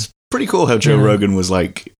Channel. And it's pretty cool how Joe Rogan was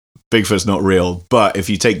like, Bigfoot's not real, but if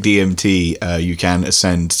you take DMT, you can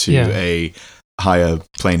ascend to a higher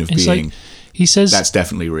plane of being. Like, he says that's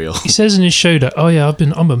definitely real. He says in his show that,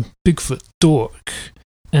 I'm a Bigfoot dork,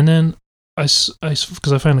 and then because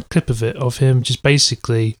I found a clip of it of him just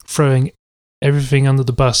basically throwing everything under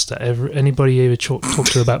the bus that anybody ever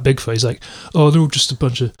talked to about Bigfoot. He's like, they're all just a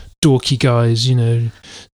bunch of dorky guys, and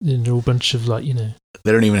they're all a bunch of like,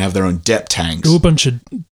 they don't even have their own depth tanks. They're all a bunch of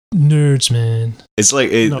nerds, man. It's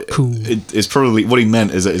like not cool. It's probably what he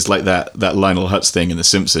meant is that it's like that Lionel Hutz thing in The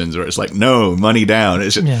Simpsons, where it's like, no, money down.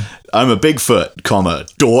 It's just, I'm a Bigfoot,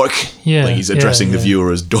 dork. Yeah, like he's addressing the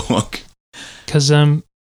viewer as dork. Because the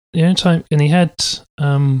only time, and he had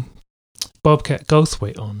Bobcat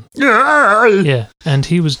Goldthwait on. Yeah, and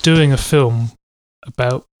he was doing a film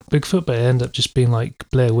about Bigfoot, but it ended up just being like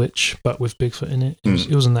Blair Witch, but with Bigfoot in it.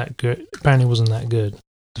 It wasn't that good. Apparently, it wasn't that good.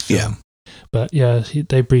 The film. Yeah. But yeah,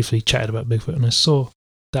 they briefly chatted about Bigfoot, and I saw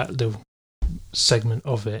that little segment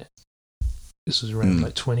of it. This was around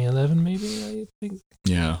like 2011, maybe, I think.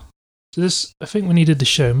 Yeah. So I think when he did the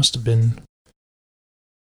show, it must have been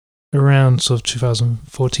around sort of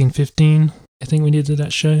 2014, 15. I think when he did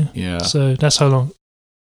that show. Yeah. So that's how long.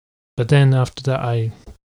 But then after that,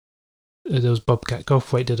 there was Bobcat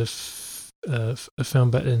Goldthwait did a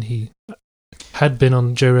film, but then he had been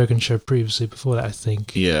on Joe Rogan's show previously before that, I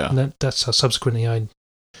think. Yeah. And that's how subsequently I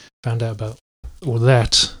found out about all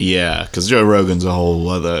that. Yeah, because Joe Rogan's a whole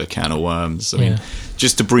other can of worms. I mean,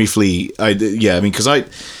 just to briefly, because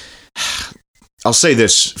I'll say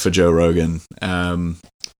this for Joe Rogan.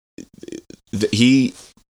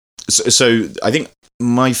 So I think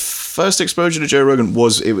my first exposure to Joe Rogan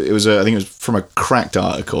was I think it was from a Cracked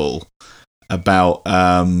article about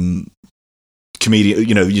comedian.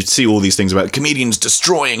 You'd see all these things about comedians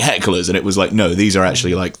destroying hecklers, and it was like, no, these are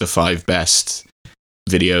actually like the 5 best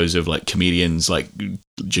videos of like comedians like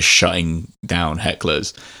just shutting down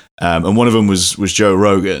hecklers. And one of them was Joe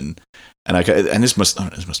Rogan, and this must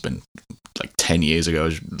have been like 10 years ago. I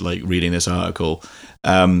was like reading this article.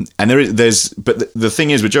 And but the thing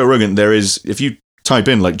is with Joe Rogan, if you type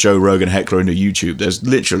in like Joe Rogan heckler into YouTube, there's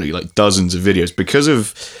literally like dozens of videos because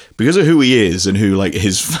of who he is and who like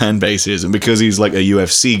his fan base is, and because he's like a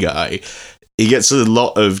UFC guy, he gets a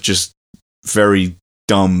lot of just very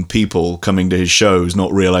dumb people coming to his shows,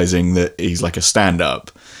 not realizing that he's like a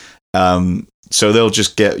stand-up. So they'll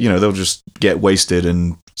just get wasted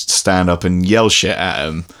and stand up and yell shit at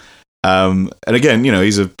him. And again,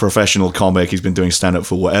 he's a professional comic. He's been doing stand-up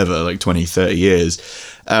for whatever, like 20, 30 years.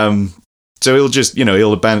 So he'll just,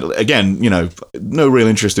 he'll abandon, again, no real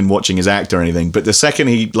interest in watching his act or anything. But the second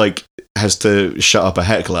he like has to shut up a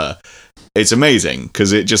heckler, it's amazing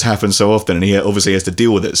because it just happens so often, and he obviously has to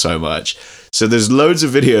deal with it so much. So there's loads of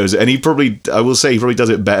videos, and he probably does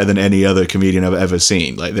it better than any other comedian I've ever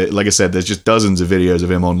seen. Like I said, there's just dozens of videos of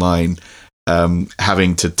him online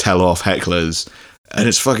having to tell off hecklers, and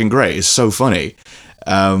it's fucking great. It's so funny.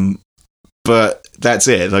 But that's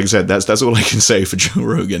it. Like I said, that's all I can say for Joe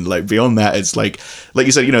Rogan. Like beyond that, it's like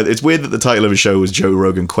you said, it's weird that the title of his show was Joe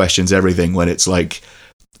Rogan Questions Everything, when it's like,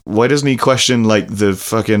 why doesn't he question like the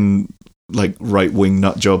fucking like right-wing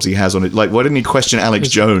nut jobs he has on it? Like, why didn't he question Alex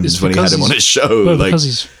Jones when he had him on his show? Well, because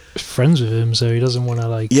he's friends with him, so he doesn't want to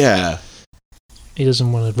like. Yeah. He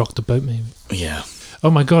doesn't want to rock the boat, maybe. Yeah. Oh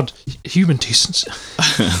my God, human decency.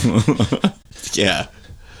 Yeah.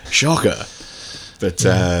 Shocker. But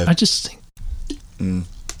I just think.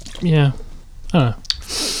 Yeah. I don't know.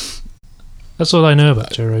 That's all I know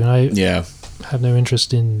about Joe Rogan. I have no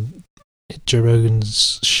interest in Joe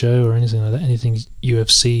Rogan's show or anything like that. Anything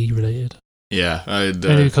UFC related. Yeah.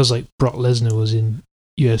 Only because like Brock Lesnar was in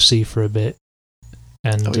UFC for a bit.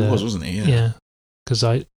 And he wasn't he? Yeah. Because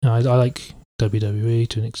I like WWE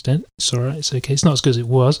to an extent. It's alright. It's okay. It's not as good as it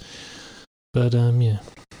was. But yeah.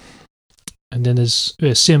 And then there's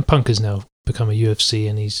CM Punk has now become a UFC,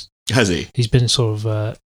 and has he? He's been sort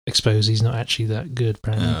of exposed. He's not actually that good.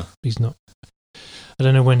 Apparently, he's not. I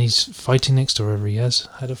don't know when he's fighting next, or whether he has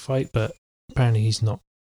had a fight, but apparently he's not.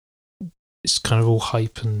 It's kind of all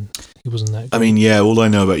hype, and he wasn't that good. I mean, yeah. All I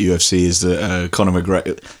know about UFC is that Conor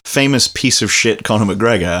McGregor, famous piece of shit, Conor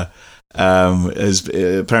McGregor, has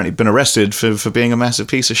apparently been arrested for being a massive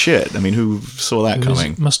piece of shit. I mean, who saw that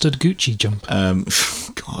coming? Mustard Gucci jump.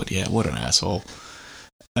 God, yeah. What an asshole.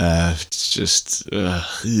 It's just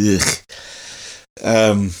yeah.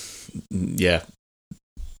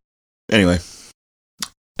 Anyway,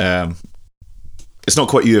 it's not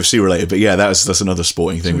quite UFC related, but yeah, that's another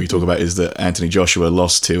sporting thing we talk about, is that Anthony Joshua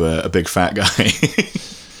lost to a big fat guy.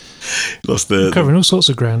 Covering all sorts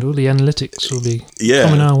of ground. All the analytics will be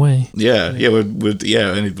coming our way. Yeah, and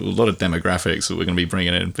a lot of demographics that we're going to be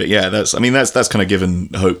bringing in. But yeah, that's kind of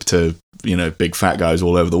given hope to big fat guys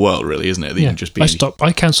all over the world, really, isn't it? That you can just be.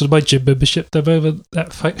 I cancelled my gym membership over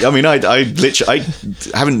that fight. I mean, I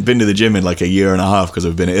haven't been to the gym in like a year and a half because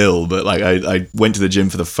I've been ill. But like, I went to the gym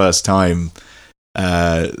for the first time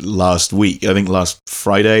last week. I think last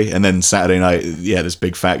Friday, and then Saturday night. Yeah, this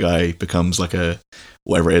big fat guy becomes like a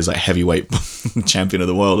whatever it is, like heavyweight champion of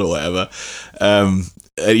the world or whatever. And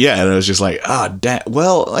I was just like,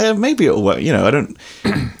 well, maybe it'll work. I don't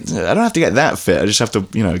have to get that fit. I just have to,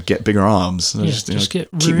 get bigger arms. Just get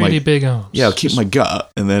really big arms. Yeah, I'll keep my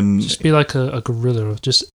gut, and then just be like a gorilla, or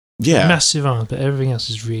just massive arms, but everything else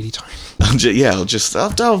is really tiny. I'll just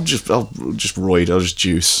roid. I'll just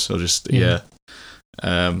juice. I'll just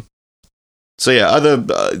So yeah,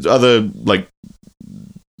 other like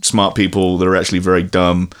smart people that are actually very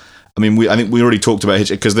dumb. I mean, I think we already talked about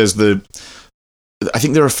Hitchcock, because there's I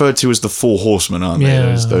think they're referred to as the Four Horsemen, aren't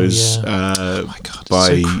they? Those oh my god,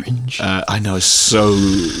 so cringe. I know, it's so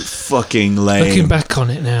fucking lame. Looking back on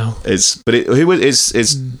it now, it's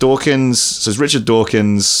Dawkins. So it's Richard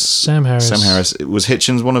Dawkins, Sam Harris. Was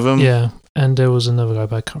Hitchens one of them? Yeah, and there was another guy,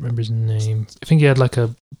 but I can't remember his name. I think he had like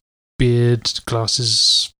a beard,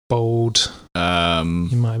 glasses, bald. He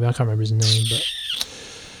might be. I can't remember his name, but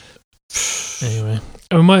anyway.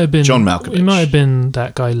 Or it might have been John Malkovich. It might have been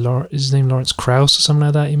that guy. His name Lawrence Krauss or something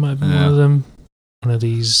like that. He might have been one of them. One of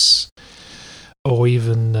these, or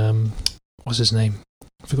even what's his name?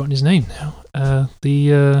 I've forgotten his name now.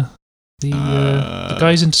 The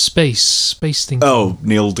guys into space thing. Oh,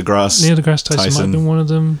 Neil deGrasse Tyson might have been one of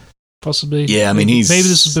them, possibly. Yeah, I mean maybe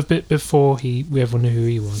this was a bit before everyone knew who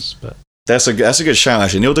he was, but. That's a good shout,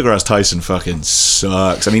 actually. Neil deGrasse Tyson fucking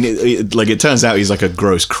sucks. I mean, it turns out he's like a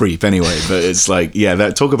gross creep anyway, but it's like,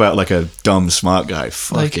 talk about like a dumb smart guy.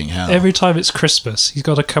 Fucking hell. Every time it's Christmas, he's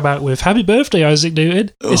got to come out with "Happy Birthday, Isaac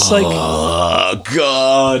Newton." It's oh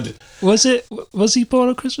God. Was he born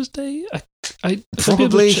on Christmas Day? I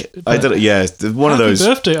probably. I don't. Yeah, one of those.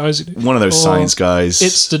 Happy Birthday, Isaac. One of those science guys.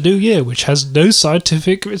 It's the new year, which has no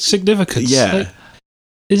scientific significance. Yeah. Like,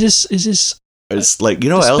 is this? It's like,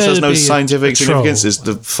 what else has no scientific significance? Is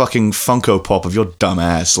the fucking Funko Pop of your dumb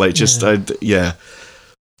ass. Like, just, Neil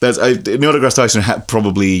deGrasse Tyson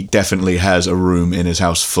probably definitely has a room in his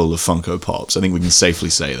house full of Funko Pops. I think we can safely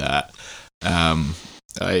say that.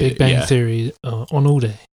 Big Bang Theory on all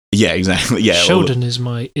day. Yeah, exactly. Yeah, Sheldon is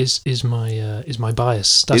my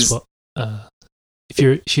bias. That's what.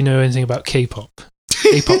 If you know anything about K-pop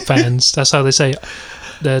fans, that's how they say it.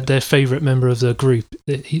 Their favourite member of the group.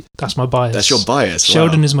 That's my bias. That's your bias.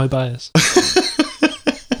 Sheldon is my bias.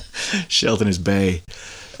 Sheldon is Bay.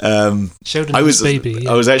 Sheldon is baby.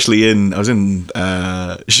 Yeah. I was in.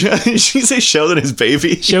 Did you say Sheldon is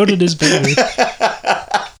baby? Sheldon is baby.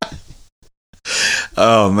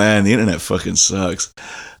 Oh man, the internet fucking sucks.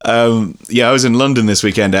 I was in London this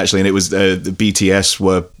weekend actually, and it was the BTS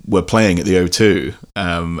were playing at the O2,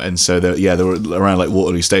 and so they were around like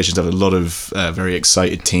Waterloo Station. There were a lot of very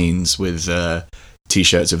excited teens with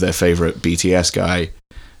T-shirts of their favourite BTS guy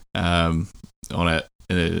on it.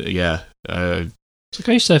 It's like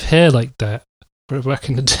I used to have hair like that back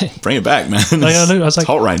in the day. Bring it back, man. Like, I know. I was like,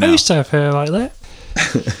 hot right now. I used to have hair like that.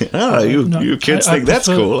 You kids think that's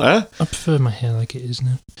cool, huh? I prefer my hair like it is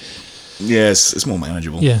now. Yes, it's more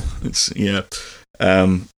manageable. Yeah.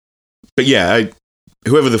 But yeah,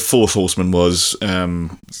 whoever the fourth horseman was,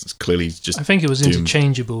 it's clearly just. I think it was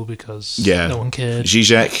interchangeable because no one cared.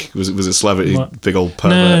 Zizek was it Slavic, big old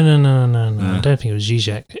pervert? No. I don't think it was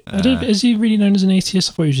Zizek. Is he really known as an atheist?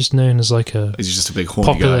 I thought he was just known as like a. He's just a big horny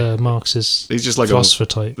popular guy. Marxist. He's just like philosopher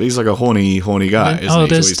type. He's like a horny guy. Isn't he?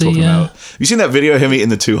 There's he's talking about. Have you seen that video of him eating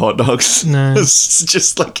the 2 hot dogs? No. It's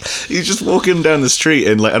just like he's just walking down the street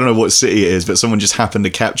in like I don't know what city it is, but someone just happened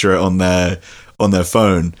to capture it on their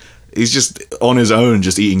phone. He's just on his own,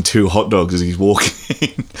 just eating 2 hot dogs as he's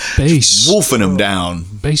walking. Based. Wolfing them down.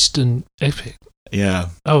 Based and epic. Yeah.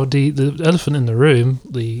 Oh, the elephant in the room,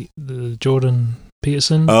 the Jordan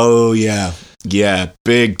Peterson. Oh, yeah. Yeah,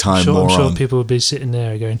 big time moron. I'm sure people would be sitting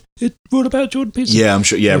there going, what about Jordan Peterson? Yeah, I'm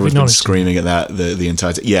sure. Yeah, we've been screaming at that the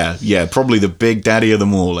entire time. Yeah, probably the big daddy of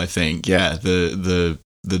them all, I think. Yeah, the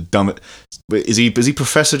dumb. Is he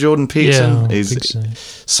Professor Jordan Peterson? Yeah, I think so.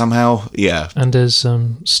 Somehow, yeah. And there's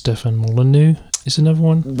Stefan Molyneux is another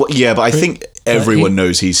one. But I think everyone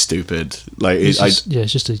knows he's stupid. Like, it's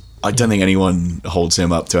just I don't think anyone holds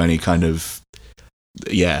him up to any kind of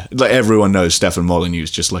yeah, like everyone knows Stefan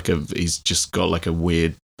Molyneux's just like he's just got like a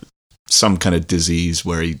weird, some kind of disease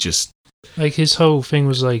where he just like his whole thing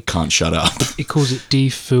was like can't shut up. He calls it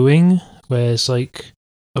defooing, where it's like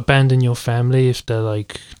abandon your family if they're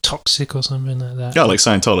like toxic or something like that. Oh, like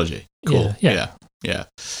Scientology. Cool. Yeah.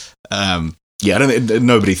 I don't think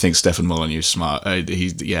nobody thinks Stefan Molyneux is smart.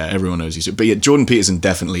 Everyone knows he's. But yeah, Jordan Peterson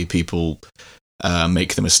definitely people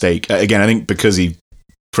make the mistake again. I think because he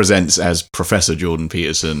presents as Professor Jordan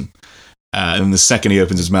Peterson, and the second he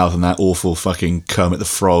opens his mouth and that awful fucking Kermit the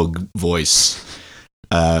Frog voice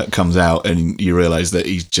comes out, and you realize that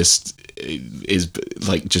he's just is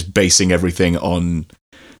like just basing everything on.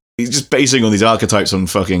 He's just basing all these archetypes on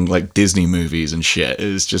fucking like Disney movies and shit.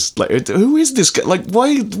 It's just like, who is this guy? Like,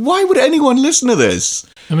 why would anyone listen to this?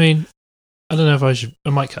 I mean, I don't know if I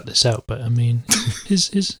might cut this out, but I mean,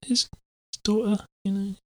 his daughter, you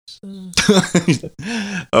know.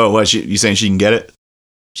 Oh, well, you saying she can get it?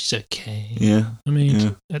 She's okay. Yeah. I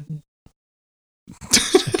mean,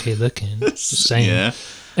 she's okay looking. Just saying. Yeah.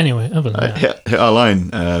 Anyway, other than that, hit our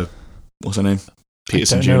line. What's her name?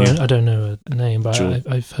 Peterson Jr. I don't know her name, but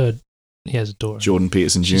I've heard he has a daughter. Jordan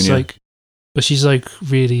Peterson Jr. She's like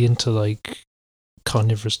really into like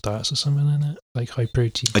carnivorous diets or something like that, like high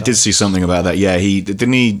protein. I did see something about that. Yeah, he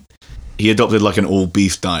adopted like an all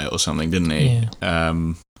beef diet or something, didn't he?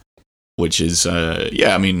 Yeah. Which is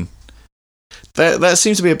I mean, that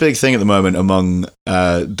seems to be a big thing at the moment among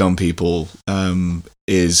dumb people.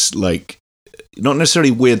 Is like not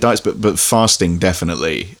necessarily weird diets, but fasting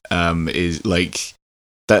definitely is like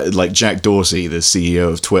that. Like Jack Dorsey, the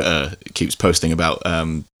CEO of Twitter, keeps posting about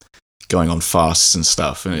going on fasts and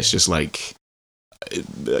stuff, and it's just like,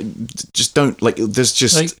 just don't like. There's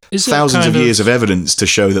just like, thousands of years of evidence to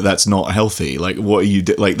show that that's not healthy. Like, what are you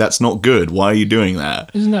like? That's not good. Why are you doing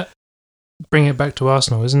that? Isn't that bring it back to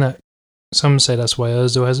Arsenal? Isn't that some say that's why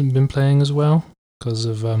Ozil hasn't been playing as well because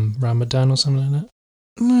of Ramadan or something like that?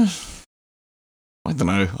 I don't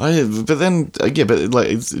know. But then, but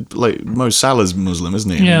like Mo Salah's Muslim,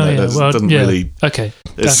 isn't he? Yeah, really. Okay,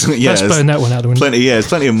 that's putting that one out the window. There's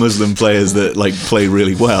plenty of Muslim players that like play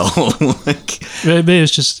really well. Like, maybe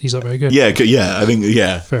it's just he's not very good. Yeah. I think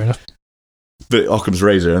fair enough. But Occam's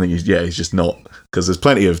razor, I think he's just not, because there's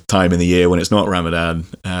plenty of time in the year when it's not Ramadan,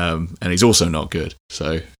 and he's also not good.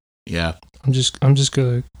 So yeah, I'm just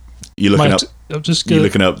gonna. You're looking up. You're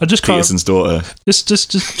looking up Peterson's daughter.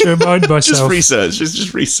 Just to remind myself.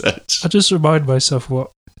 Just research. I just remind myself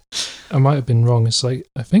what I might have been wrong. It's like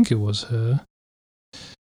I think it was her.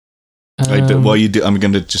 While you do, I'm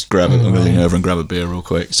going to just grab it. I'm going to lean over and grab a beer real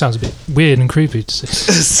quick. It sounds a bit weird and creepy to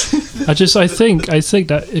say. I think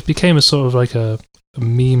that it became a sort of like a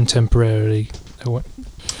meme temporarily.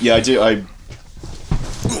 Yeah, I do.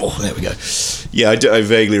 Oh, there we go. Yeah, I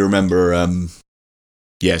vaguely remember.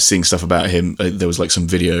 Seeing stuff about him. There was like some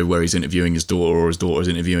video where he's interviewing his daughter, or his daughter's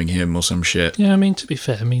interviewing him, or some shit. Yeah, I mean, to be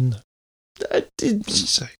fair,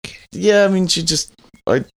 she's okay. Yeah, I mean, she just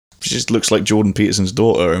looks like Jordan Peterson's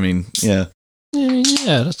daughter. I mean, yeah.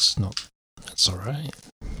 Yeah, that's all right.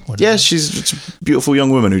 Yeah, she's a beautiful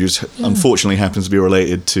young woman who just unfortunately happens to be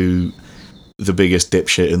related to the biggest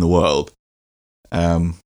dipshit in the world.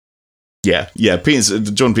 Jordan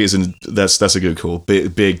Peterson. That's a good call.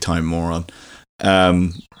 Big time moron.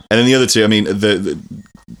 And then the other two, I mean, the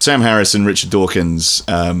Sam Harris and Richard Dawkins.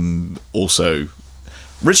 Also,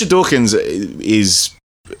 Richard Dawkins is.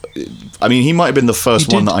 I mean, he might have been the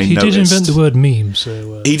first one that I noticed. He did invent the word meme,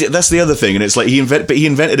 so he did. That's the other thing, and it's like he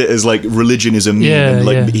invented it as like religion is a meme,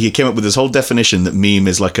 and he came up with this whole definition that meme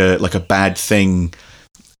is like a bad thing,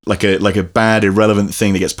 like a bad irrelevant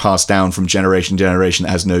thing that gets passed down from generation to generation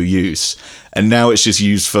that has no use, and now it's just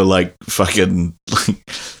used for like fucking like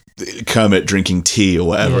Kermit drinking tea or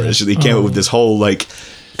whatever. Yeah. He came up with this whole like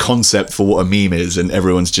concept for what a meme is, and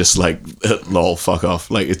everyone's just like, lol, fuck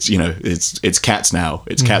off. Like it's it's cats now.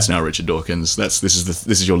 It's cats now, Richard Dawkins. This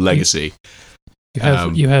is your legacy.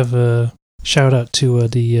 You have a shout out to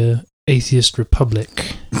the Atheist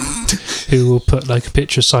Republic, who will put like a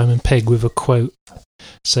picture of Simon Pegg with a quote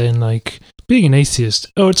saying like, being an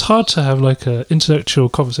atheist, it's hard to have like an intellectual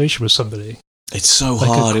conversation with somebody. It's so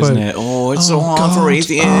hard, isn't it? Oh, it's so hard for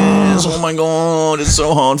atheists. Oh my God, it's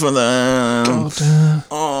so hard for them.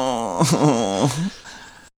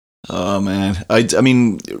 Oh man. I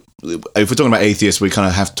mean, if we're talking about atheists, we kind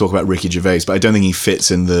of have to talk about Ricky Gervais, but I don't think he fits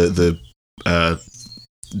in the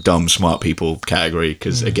dumb smart people category,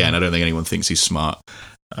 because again, I don't think anyone thinks he's smart.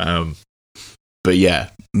 But yeah,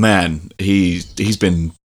 man, he's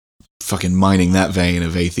been fucking mining that vein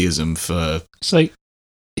of atheism for. It's like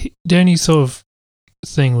the only sort of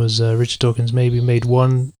thing was Richard Dawkins maybe made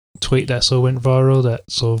one tweet that sort of went viral.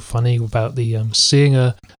 That's sort of funny about the seeing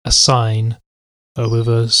a sign with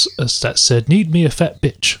us that said "Need me a fat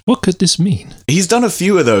bitch." What could this mean? He's done a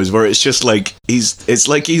few of those where it's just like it's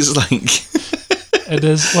like he's like. And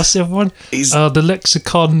there's what's the other one? The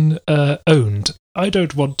lexicon owned. I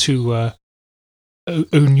don't want to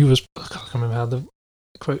own you as. I can't remember how the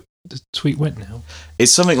tweet went now.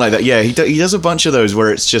 It's something like that. Yeah, he does a bunch of those where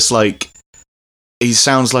it's just like he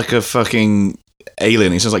sounds like a fucking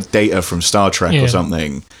alien. He sounds like Data from Star Trek or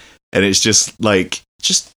something, and it's just like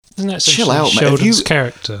chill out, man.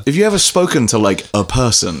 Have you ever spoken to like a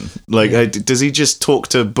person? Like, does he just talk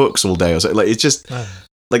to books all day or something? Like, it's just.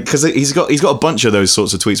 Like, because he's got a bunch of those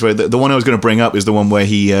sorts of tweets. Where the one I was going to bring up is the one where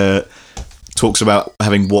he talks about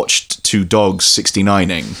having watched two dogs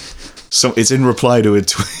 69ing. So it's in reply to a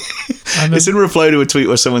tweet. It's in reply to a tweet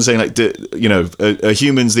where someone's saying like, a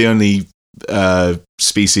human's the only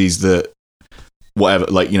species that whatever,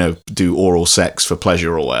 like, do oral sex for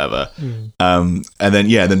pleasure or whatever. And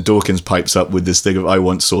then Dawkins pipes up with this thing of I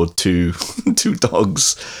once saw two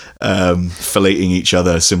dogs filleting each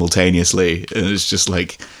other simultaneously, and it's just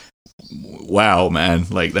like, wow, man,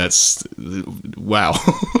 like that's wow.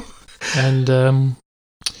 And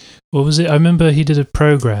what was it? I remember he did a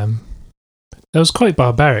program that was quite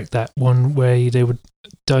barbaric. That one where they would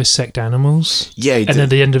dissect animals, and then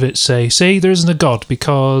at the end of it say there isn't a god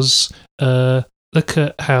because look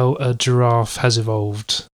at how a giraffe has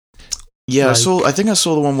evolved. Yeah, like, I think I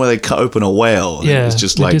saw the one where they cut open a whale. And it was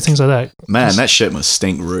just they do things like that. Man, that shit must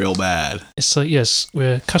stink real bad. It's like, yes,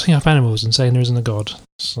 we're cutting up animals and saying there isn't a god.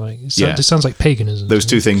 It's like, this sounds like paganism. Those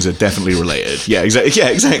two things are definitely related. Yeah, exactly. Yeah,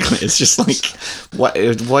 exactly. It's just like,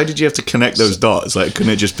 why did you have to connect those dots? Like,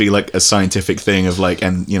 couldn't it just be like a scientific thing of like,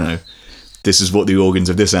 and this is what the organs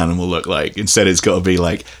of this animal look like. Instead, it's got to be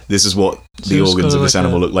like, this is what the organs of this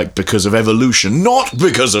animal look like because of evolution, not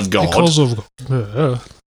because of God. Because of God.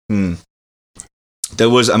 There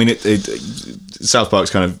was, I mean, South Park's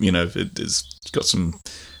kind of, it's got some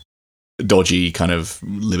dodgy kind of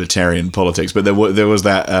libertarian politics, but there was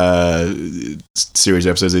that series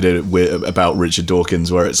of episodes they did about Richard Dawkins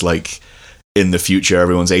where it's like, in the future,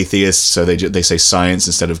 everyone's atheists, so they say science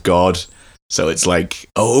instead of God. So it's like,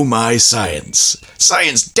 oh my science,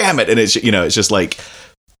 damn it. And it's, it's just like,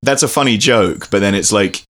 that's a funny joke, but then it's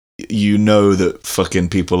like, that fucking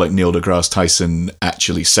people like Neil deGrasse Tyson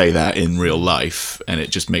actually say that in real life. And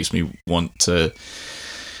it just makes me want to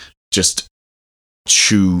just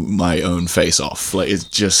chew my own face off. Like, it's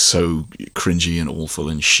just so cringy and awful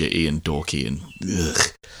and shitty and dorky and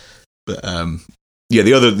ugh. But,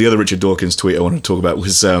 the other Richard Dawkins tweet I wanted to talk about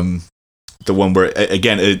was, the one where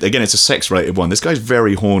again it's a sex-related one. This guy's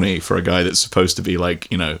very horny for a guy that's supposed to be like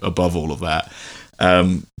above all of that.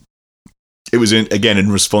 It was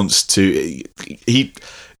in response to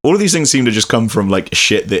all of these things seem to just come from like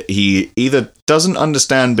shit that he either doesn't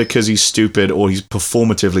understand because he's stupid or he's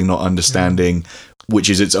performatively not understanding, which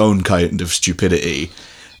is its own kind of stupidity.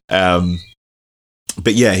 But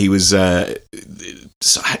yeah, he was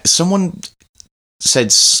someone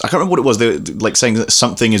said, I can't remember what it was. They were like saying that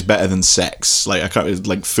something is better than sex. Like, I can't,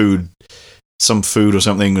 like some food or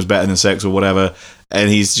something was better than sex or whatever. And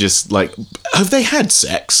he's just like, have they had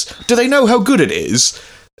sex? Do they know how good it is?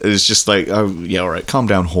 And it's just like, oh yeah, all right, calm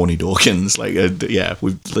down, horny Dawkins. Like,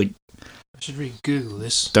 we've like. I should really Google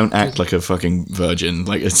this. Don't act like a fucking virgin.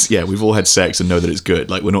 Like, we've all had sex and know that it's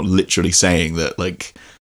good. Like, we're not literally saying that like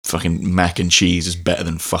fucking mac and cheese is better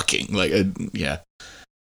than fucking. Like,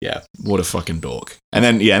 yeah, what a fucking dork. And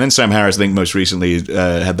then Sam Harris, I think most recently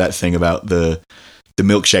had that thing about the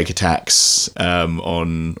milkshake attacks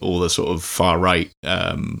on all the sort of far right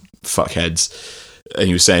fuckheads, and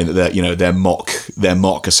he was saying that they're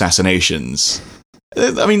mock assassinations.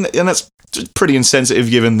 I mean, and that's pretty insensitive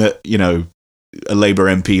given that a Labour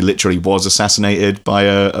MP literally was assassinated by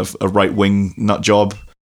a right wing nut job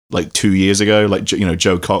like 2 years ago. Like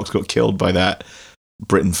Joe Cox got killed by that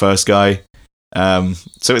Britain First guy.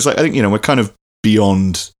 So it's like, I think, we're kind of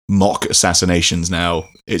beyond mock assassinations now.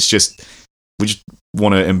 It's just, we just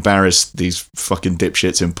want to embarrass these fucking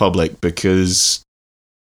dipshits in public because,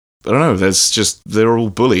 I don't know, they're all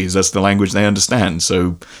bullies. That's the language they understand.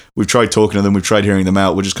 So we've tried talking to them, we've tried hearing them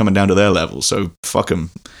out, we're just coming down to their level. So fuck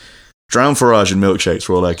them. Drown Farage in milkshakes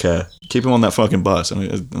for all I care. Keep him on that fucking bus. I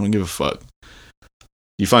don't give a fuck.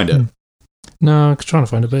 You find it? No, I'm trying to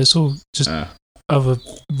find it, but it's all just... other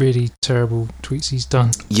really terrible tweets he's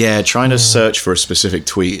done. Yeah, trying to search for a specific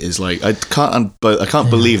tweet is like, I can't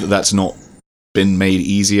believe that that's not been made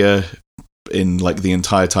easier in like the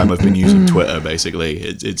entire time I've been using Twitter. Basically,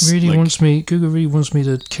 it's really like, Google really wants me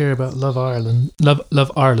to care about Love Island. I've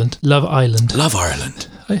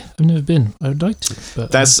never been. I would like to,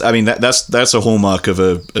 but that's a hallmark of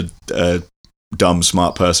a dumb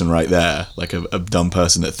smart person right there. Like a dumb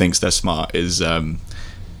person that thinks they're smart is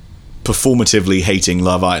performatively hating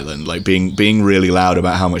Love Island, like being really loud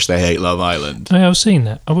about how much they hate Love Island. I was seeing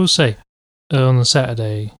that. I will say, on the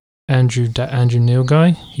Saturday, Andrew Neil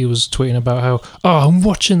guy, he was tweeting about how, I'm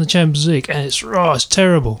watching the Champions League and it's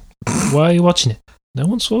terrible. Why are you watching it? No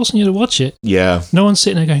one's forcing you to watch it. Yeah. No one's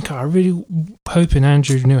sitting there going, God, I'm really hoping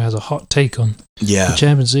Andrew Neil has a hot take on the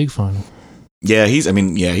Champions League final. Yeah, he's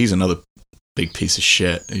another big piece of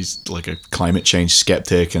shit. He's like a climate change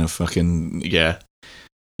skeptic and a fucking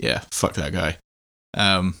fuck that guy.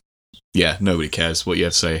 Nobody cares what you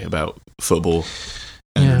have to say about football.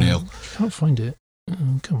 Andrew Neil. Can't find it.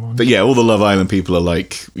 Come on. But yeah, all the Love Island people are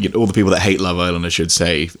like, all the people that hate Love Island, I should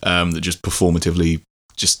say, that just performatively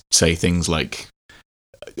just say things like,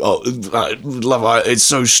 Love Island, it's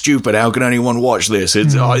so stupid. How can anyone watch this?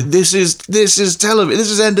 It's this is television.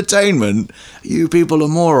 This is entertainment. You people are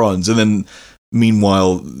morons. And then,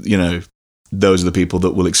 meanwhile, those are the people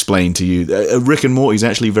that will explain to you. Rick and Morty's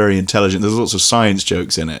actually very intelligent. There's lots of science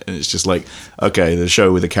jokes in it, and it's just like, okay, the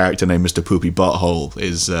show with a character named Mr. Poopy Butthole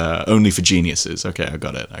is only for geniuses. Okay, I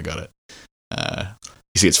got it.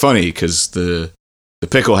 You see, it's funny because the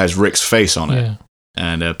pickle has Rick's face on it,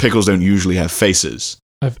 and pickles don't usually have faces.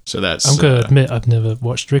 I'm going to admit I've never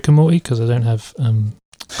watched Rick and Morty because I don't have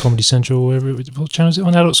Comedy Central or whatever. What channel is it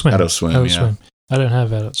on? Adult Swim. Adult Swim. I don't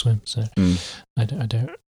have Adult Swim, so I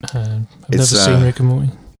don't. I've never seen Rick and Morty.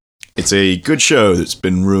 It's a good show that's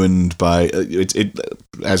been ruined by it.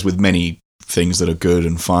 As with many things that are good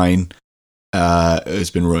and fine,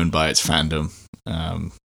 it's been ruined by its fandom.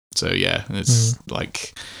 It's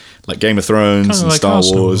like Game of Thrones kind of and like Star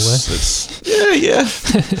Arsenal, Wars. It's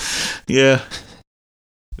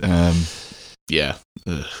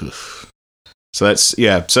So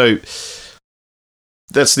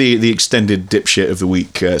that's the extended dipshit of the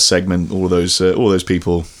week segment. All those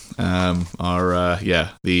people are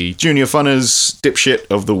the Junior Funners dipshit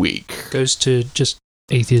of the week. Goes to just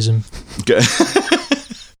atheism.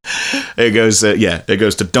 It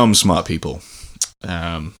goes to dumb smart people.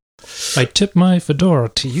 I tip my fedora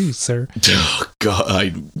to you, sir. Oh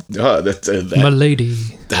God! My lady.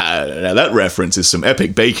 That reference is some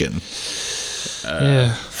epic bacon.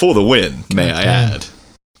 For the win, may I add.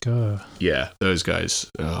 God. Yeah, those guys.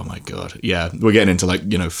 Oh my God. Yeah, we're getting into like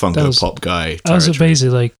Funko Pop guy territory. That was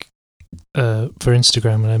basically like for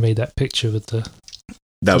Instagram when I made that picture with the.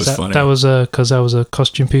 That was funny. That was because that was a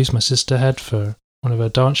costume piece my sister had for one of her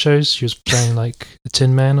dance shows. She was playing like a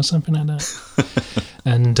Tin Man or something like that,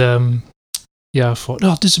 and I thought,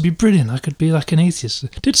 this would be brilliant. I could be like an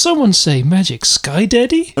atheist. Did someone say Magic Sky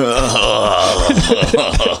Daddy?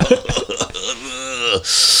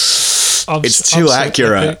 It's too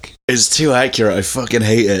accurate. Epic. It's too accurate. I fucking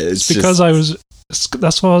hate it. It's because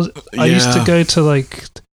that's why I used to go to like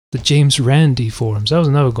the James Randi forums. That was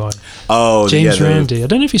another guy. Oh, James Randi. I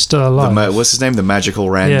don't know if he's still alive. What's his name? The Magical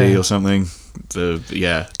Randy or something.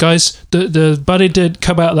 Guys, the buddy did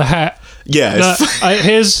come out of the hat. Yeah,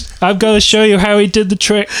 I'm going to show you how he did the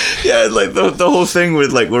trick. Yeah, like the whole thing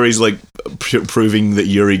with like where he's like proving that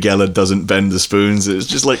Uri Geller doesn't bend the spoons. It's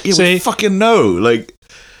just like we fucking know. Like,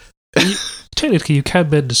 technically, you can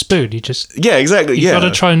bend the spoon. You just exactly. You got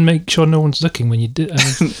to try and make sure no one's looking when you do.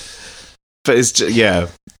 But it's just,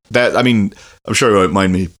 that I'm sure he won't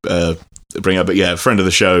mind me bring up, but a friend of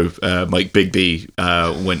the show, Mike Bigby,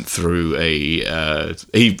 went through he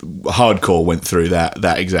hardcore went through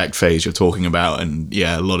that exact phase you're talking about, and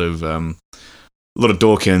a lot of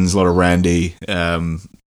Dawkins, a lot of Randy, I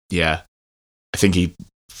think he.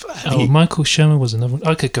 Michael Shermer was another one.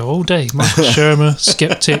 I could go all day. Michael Shermer,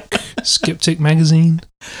 Skeptic magazine.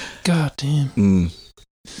 God damn.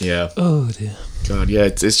 Yeah. Oh dear. God, yeah.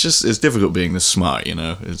 It's difficult being this smart,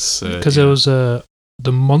 It's because there was the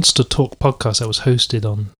Monster Talk podcast that was hosted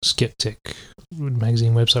on Skeptic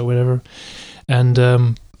magazine website, whatever, and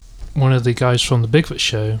one of the guys from the Bigfoot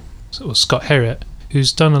show, so it was Scott Herriott,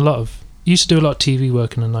 who's done he used to do a lot of TV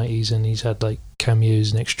work in the 90s, and he's had like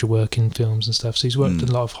cameos and extra work in films and stuff. So he's worked in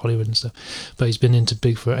a lot of Hollywood and stuff, but he's been into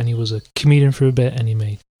Bigfoot, and he was a comedian for a bit,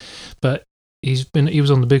 and but he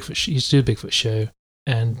was on the Bigfoot. He used to do a Bigfoot show,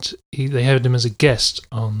 and they had him as a guest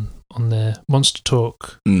on their Monster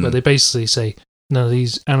Talk, where they basically say none of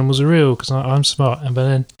these animals are real because I'm smart. But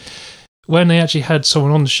then when they actually had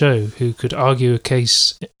someone on the show who could argue a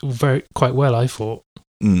case quite well, I thought,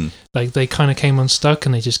 like they kind of came unstuck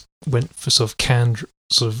and they just went for sort of canned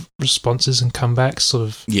sort of responses and comebacks, sort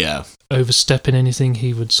of overstepping anything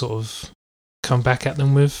he would sort of come back at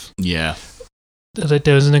them with. Yeah.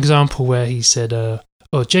 There was an example where he said,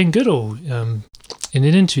 Jane Goodall, in an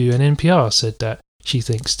interview on NPR, said that she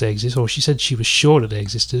thinks they exist, or she said she was sure that they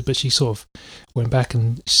existed, but she sort of went back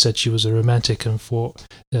and said she was a romantic and thought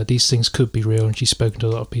that these things could be real, and she's spoken to a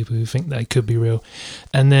lot of people who think they could be real.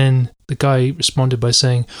 And then the guy responded by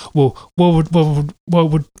saying, well,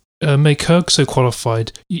 what would make her so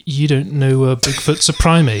qualified? You don't know Bigfoot's a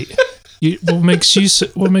primate. What makes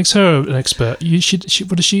her an expert?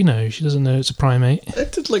 What does she know? She doesn't know it's a primate.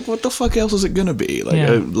 Like, what the fuck else is it gonna be?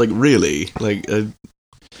 Like, really? Like,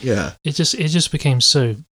 yeah. It just became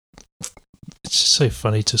so. It's just so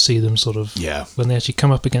funny to see them sort of when they actually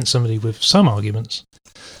come up against somebody with some arguments.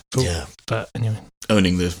 But anyway,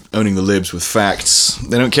 owning the libs with facts.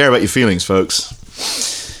 They don't care about your feelings, folks.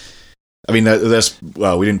 I mean,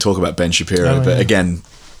 we didn't talk about Ben Shapiro, but again,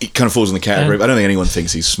 it kind of falls in the category. I don't think anyone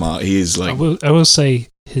thinks he's smart. He is like. I will say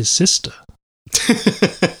his sister.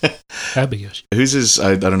 Abigail. Who's his?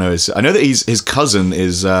 I don't know. I know that his cousin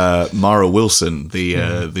is Mara Wilson,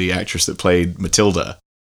 the actress that played Matilda,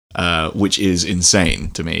 which is insane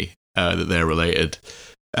to me that they're related.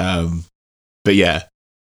 But yeah,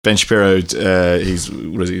 Ben Shapiro. He's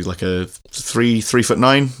like a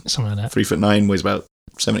 3'9", something like that. 3'9", weighs about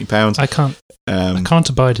 70 pounds. I can't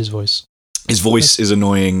abide his voice. His voice is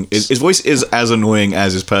annoying. His voice is as annoying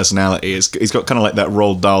as his personality. He's got kind of like that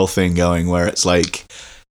Roald Dahl thing going, where it's like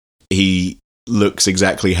he looks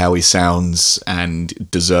exactly how he sounds and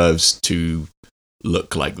deserves to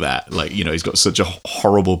look like that. Like, you know, he's got such a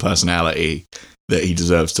horrible personality that he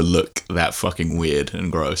deserves to look that fucking weird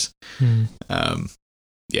and gross.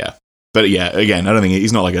 Yeah. But yeah, again, I don't think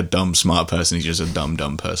he's not like a dumb, smart person. He's just a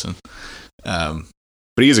dumb person.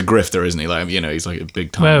 But he is a grifter, isn't he? Like, you know, he's like a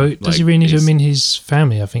big time. Well, does he really need to? I mean, his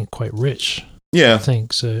family, I think, quite rich. Yeah, I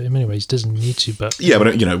think so. In many ways, doesn't need to, but yeah,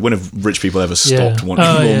 but you know, when have rich people ever stopped wanting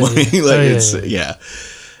more money? So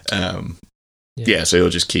he'll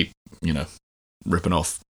just keep, you know, ripping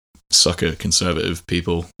off sucker conservative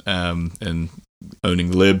people and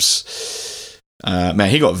owning the libs. Man,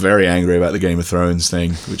 he got very angry about the Game of Thrones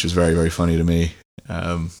thing, which was very, very funny to me.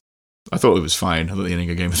 I thought it was fine. I thought the ending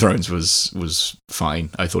of Game of Thrones was fine.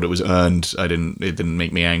 I thought it was earned. It didn't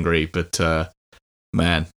make me angry, but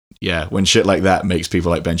man, yeah, when shit like that makes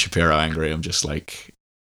people like Ben Shapiro angry, I'm just like,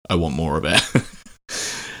 I want more of it.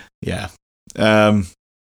 Yeah.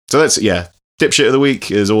 So that's dipshit of the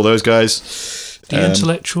week is all those guys. The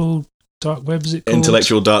intellectual dark web, is it called?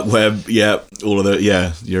 Intellectual dark web, yeah. All of the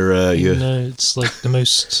you're it's like the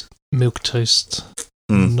most milquetoast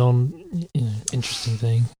interesting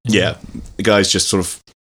thing. Yeah, the guy's just sort of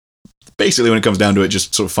basically, when it comes down to it,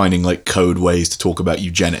 just sort of finding like code ways to talk about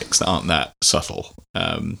eugenics that aren't that subtle.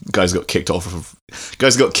 Guys got kicked off of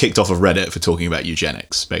Reddit for talking about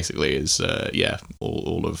eugenics. Basically, is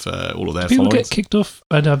all of their people followings. Get kicked off.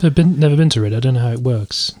 I've never been to Reddit. I don't know how it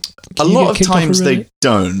works. A lot of times they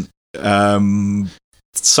don't.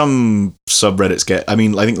 Some subreddits get. I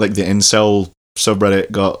mean, I think like the incel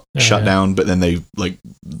subreddit got shut down, but then they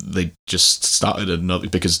just started another,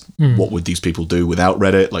 because what would these people do without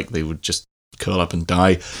Reddit? Like, they would just curl up and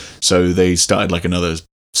die. So they started like another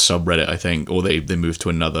subreddit, I think, or they moved to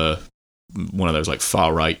another one of those like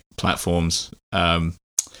far right platforms. And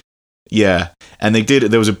there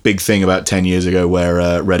was a big thing about 10 years ago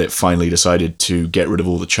where Reddit finally decided to get rid of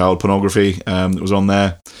all the child pornography that was on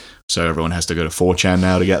there. So everyone has to go to 4chan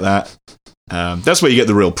now to get that. That's where you get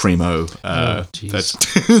the real primo. That's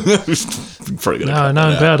probably gonna I'm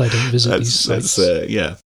glad I didn't visit these sites.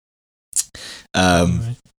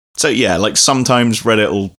 So yeah, like sometimes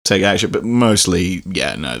Reddit will take action, but mostly,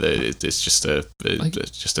 it's just a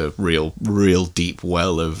real deep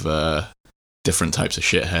well of different types of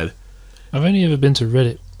shithead. I've only ever been to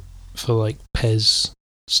Reddit for like Pez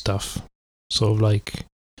stuff, sort of like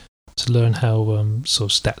to learn how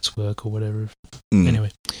sort of stats work or whatever.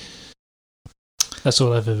 Anyway. That's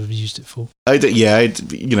all I've ever used it for.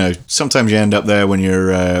 Sometimes you end up there when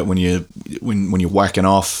you're whacking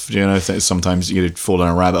off. You know, sometimes you fall down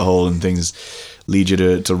a rabbit hole and things lead you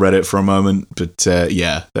to Reddit for a moment. But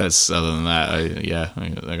that's other than that.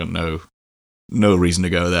 I got no reason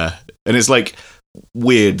to go there. And it's like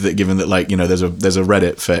weird that given that like there's a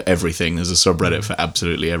Reddit for everything. There's a subreddit for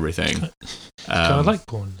absolutely everything. I like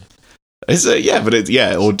porn. It's or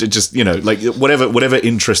just like whatever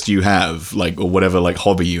interest you have, like, or whatever like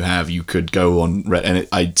hobby you have, you could go on Reddit, and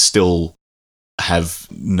I'd still have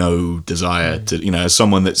no desire to, as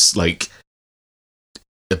someone that's like,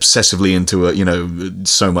 obsessively into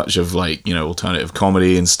so much of like, alternative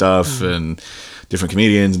comedy and stuff, and different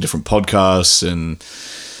comedians and different podcasts and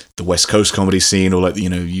the West Coast comedy scene, or like,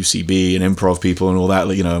 UCB and improv people and all that.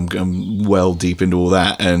 Like, I'm well deep into all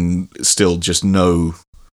that, and still just never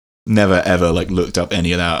ever like looked up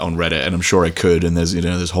any of that on Reddit, and I'm sure I could. And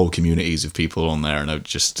there's whole communities of people on there, and I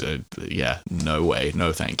just no way,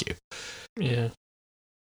 no thank you. Yeah.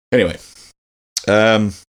 Anyway,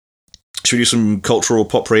 should we do some cultural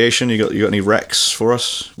appropriation? You got any recs for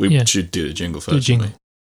us? We should do the jingle first. Do the jingle.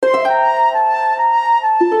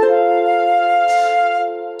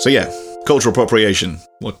 So yeah, cultural appropriation.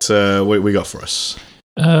 What we got for us?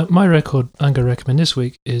 My record I'm going to recommend this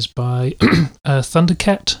week is by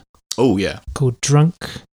Thundercat. Oh yeah, called Drunk.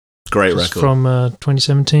 Great record from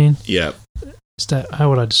 2017. Yeah. Is that, how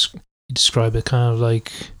would I describe it? Kind of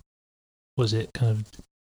like, was it kind of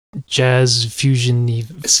jazz fusion-y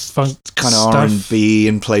funk kind of stuff? R&B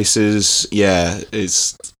in places. Yeah,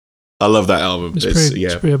 I love that album. It's pretty,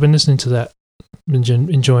 I've been listening to that, been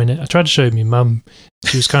enjoying it. I tried to show my mum.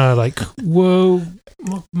 She was kind of like, "Whoa,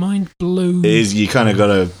 my mind blown." You kind of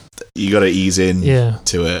gotta ease in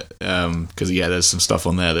to it, because there's some stuff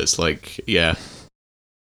on there that's like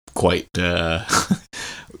quite. I'd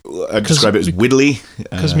describe it as widdly.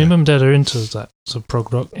 Because my mum and dad are into that sort of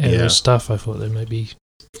prog rock era stuff. I thought there might be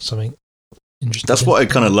something interesting. That's what I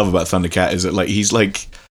kind of love about Thundercat, is that like he's like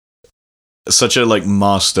such a like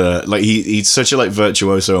master, like he's such a like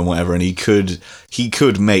virtuoso and whatever, and he could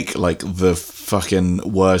make like the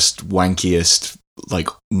fucking worst, wankiest, like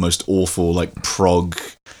most awful like prog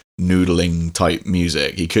noodling type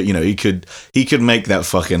music. He could make that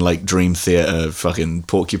fucking like Dream Theater fucking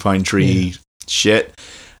Porcupine Tree shit.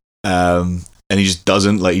 And he just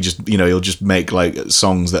doesn't, like, he'll just make like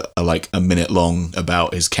songs that are like a minute long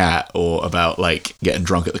about his cat or about like getting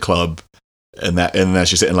drunk at the club, and that's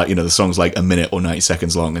just it. And like, the song's like a minute or 90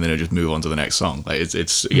 seconds long, and then he'll just move on to the next song. Like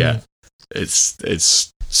it's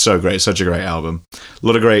so great. It's such a great album. A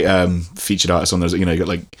lot of great featured artists on there. You got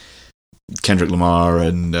like Kendrick Lamar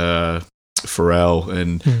and Pharrell,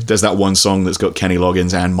 and there's that one song that's got Kenny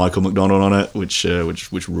Loggins and Michael McDonald on it, which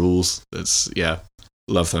rules. It's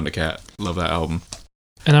love Thundercat, love that album.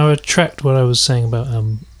 And I retract what I was saying about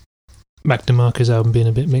Mac DeMarco's album being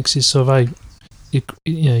a bit mixed. It's sort of you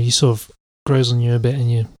sort of grows on you a bit,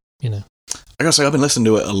 and you know. I gotta say, I've been listening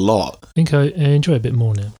to it a lot. I think I enjoy it a bit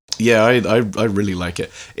more now. Yeah, I really like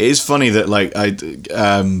it. It is funny that like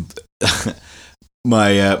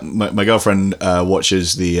my girlfriend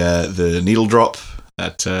watches the Needle Drop.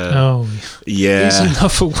 That He's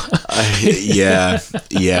another one.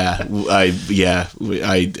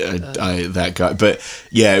 That guy. But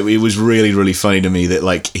yeah, it was really, really funny to me that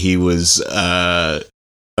like he was annoyed,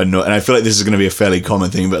 and I feel like this is going to be a fairly common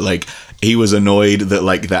thing, but like he was annoyed that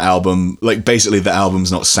like the album, like basically the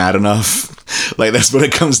album's not sad enough. Like that's what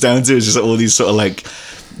it comes down to. It's just all these sort of like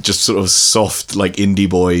just sort of soft like indie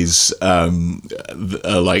boys are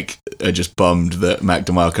just bummed that Mac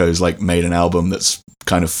DeMarco's like made an album that's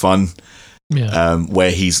kind of fun, where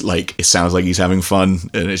he's like, it sounds like he's having fun,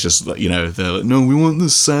 and it's just like, they're like, no, we want the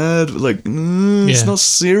sad, like it's not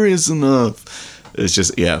serious enough. It's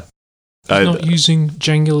just not using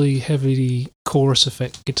jangly heavy chorus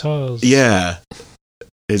effect guitars.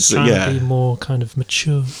 It's trying to be more kind of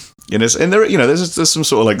mature. And there, there's some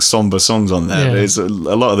sort of like somber songs on there. There's a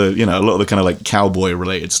lot of the kind of like cowboy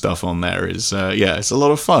related stuff on there. Is it's a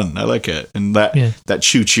lot of fun. I like it. And that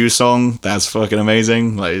Choo Choo song, that's fucking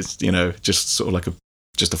amazing. Like it's just sort of like a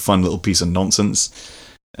fun little piece of nonsense.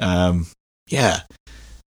 We can't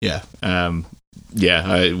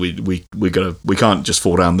just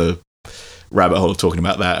fall down the rabbit hole of talking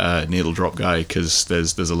about that Needle Drop guy, because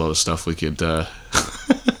there's a lot of stuff we could.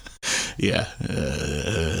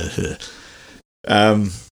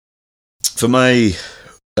 For my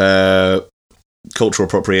cultural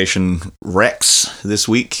appropriation recs this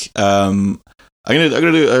week, I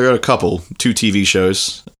got a couple, 2 TV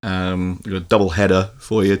shows. I got a double header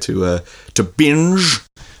for you to binge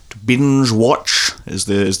watch, as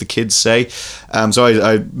the kids say. So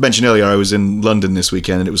I mentioned earlier I was in London this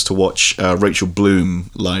weekend, and it was to watch Rachel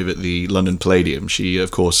Bloom live at the London Palladium. She,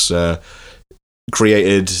 of course,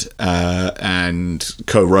 created and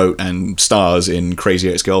co-wrote and stars in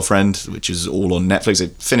Crazy Ex-Girlfriend, which is all on Netflix.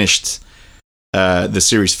 It finished, the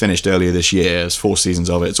series finished earlier this year. There's 4 seasons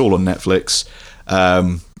of it. It's all on Netflix.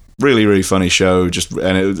 Really, really funny show.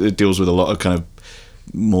 And it deals with a lot of kind of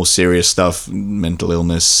more serious stuff, mental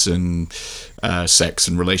illness and sex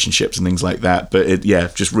and relationships and things like that. But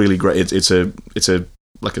just really great. It's a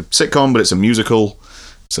like a sitcom, but it's a musical.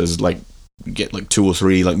 So there's like get like 2 or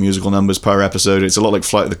 3 like musical numbers per episode. It's a lot like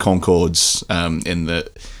Flight of the Conchords, in that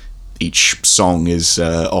each song is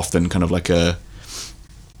often kind of like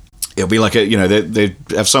it'll be like they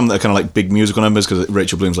have some that are kind of like big musical numbers, because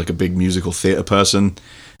Rachel Bloom's like a big musical theatre person.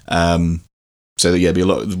 So yeah, be a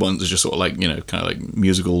lot of the ones that are just sort of like, kind of like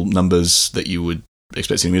musical numbers that you would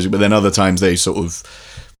expect in music. But then other times they sort of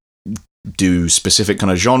do specific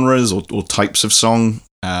kind of genres or types of song.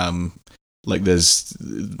 Like there's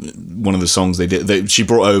one of the songs they did, she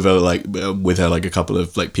brought over like with her like a couple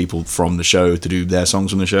of like people from the show to do their songs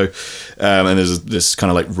from the show, and there's this kind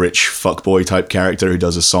of like rich fuckboy type character who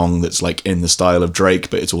does a song that's like in the style of Drake,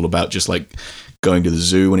 but it's all about just like going to the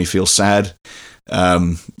zoo when he feels sad,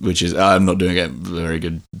 which is, I'm not doing a very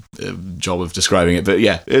good job of describing it, but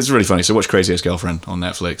yeah, it's really funny. So watch Crazy Ex-Girlfriend on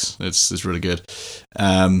Netflix. It's really good.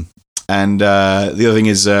 And the other thing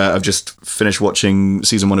is, I've just finished watching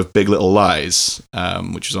season 1 of Big Little Lies,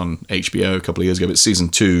 which was on HBO a couple of years ago. But season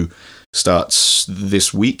 2 starts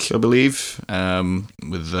this week, I believe,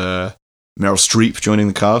 with Meryl Streep joining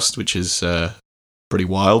the cast, which is pretty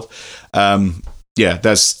wild. Yeah,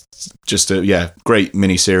 that's just a great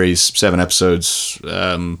miniseries, 7 episodes,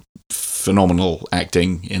 phenomenal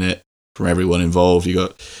acting in it from everyone involved. You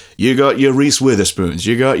got your Reese Witherspoons,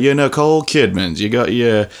 you got your Nicole Kidmans, you got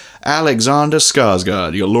your Alexander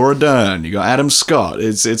Skarsgård, you got Laura Dern, you got Adam Scott.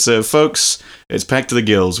 It's folks, it's packed to the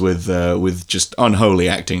gills with just unholy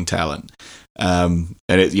acting talent. And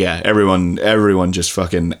everyone just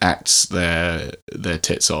fucking acts their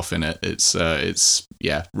tits off in it. It's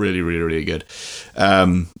really, really, really good.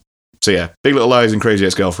 So yeah, Big Little Lies and Crazy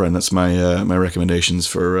Ex-Girlfriend. That's my recommendations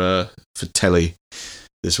for telly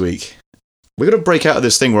this week. We got to break out of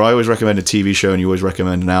this thing where I always recommend a TV show and you always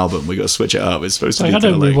recommend an album. We got to switch it up. It's supposed to be. I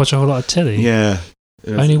don't really watch a whole lot of telly. Yeah,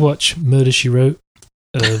 I only watch Murder, She Wrote,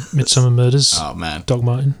 Midsummer Murders. Oh man, Doc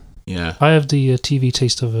Martin. Yeah, I have the TV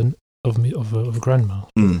taste of a grandma.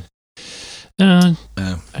 I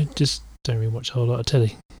just don't really watch a whole lot of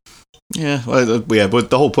telly. Yeah, well, yeah,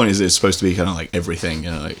 but the whole point is it's supposed to be kind of like everything,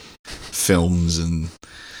 like films and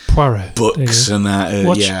Poirot books and that. I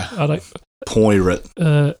like Poirot.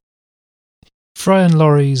 Fry and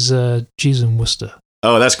Laurie's Jeeves and Wooster.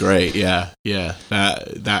 Oh, that's great. Yeah.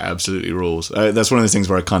 That absolutely rules. That's one of those things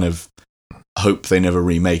where I kind of hope they never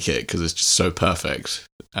remake it because it's just so perfect.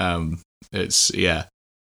 It's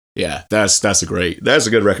that's a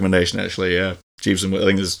good recommendation actually. Yeah, Jeeves and Wooster. I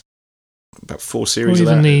think there's about 4 series. Or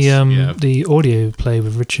even the audio play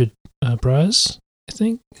with Richard Briers, I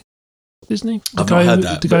think. His name. I've not heard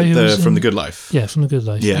that. The guy who was from The Good Life. Yeah, from The Good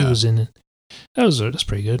Life. Yeah. He was in it. That's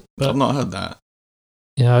pretty good. But I've not heard that.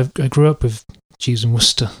 Yeah, I grew up with Jeeves and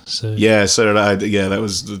Wooster, so yeah, so did I. Yeah, that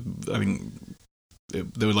was. I mean,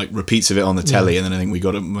 there were like repeats of it on the telly, and then I think we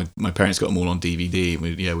got them. My parents got them all on DVD. And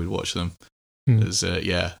we'd watch them. It was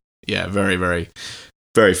very, very,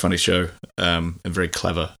 very funny show, and very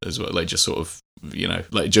clever as well. Like just sort of,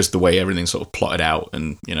 like just the way everything's sort of plotted out,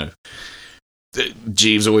 and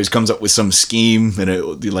Jeeves always comes up with some scheme, and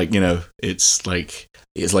it's like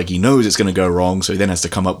he knows it's going to go wrong, so he then has to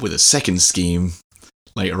come up with a second scheme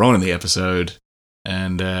later on in the episode,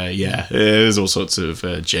 and there's all sorts of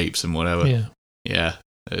japes and whatever. Yeah,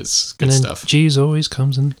 it's good stuff. Jeeves always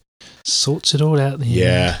comes and sorts it all out.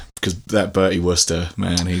 Yeah, because that Bertie Wooster,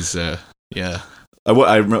 man, he's I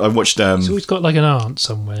watched. He's always got like an aunt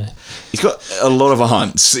somewhere. He's got a lot of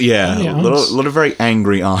aunts. Yeah, a lot of very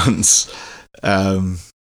angry aunts. I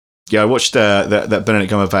watched that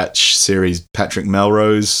Benedict Cumberbatch series, Patrick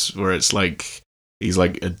Melrose, where it's like he's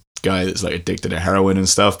like a guy that's like addicted to heroin and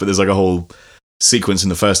stuff, but there's like a whole sequence in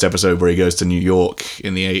the first episode where he goes to New York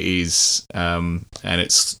in the 80s, and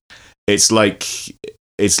it's like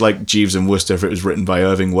Jeeves and Wooster if it was written by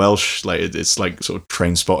Irving Welsh. Like it's like sort of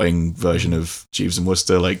Trainspotting version of Jeeves and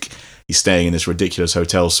Wooster. Like he's staying in this ridiculous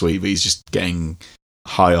hotel suite, but he's just getting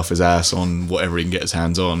high off his ass on whatever he can get his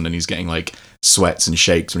hands on, and he's getting like sweats and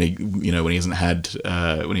shakes when he hasn't had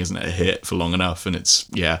a hit for long enough, and it's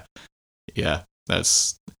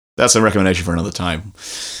that's a recommendation for another time.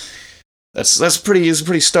 That's pretty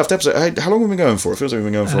stuffed episode. How long have we been going for? It feels like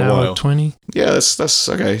we've been going for a while. 20. Yeah, that's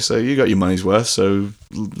okay. So you got your money's worth. So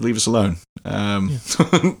leave us alone.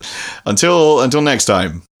 Until next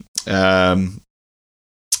time.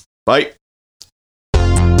 Bye.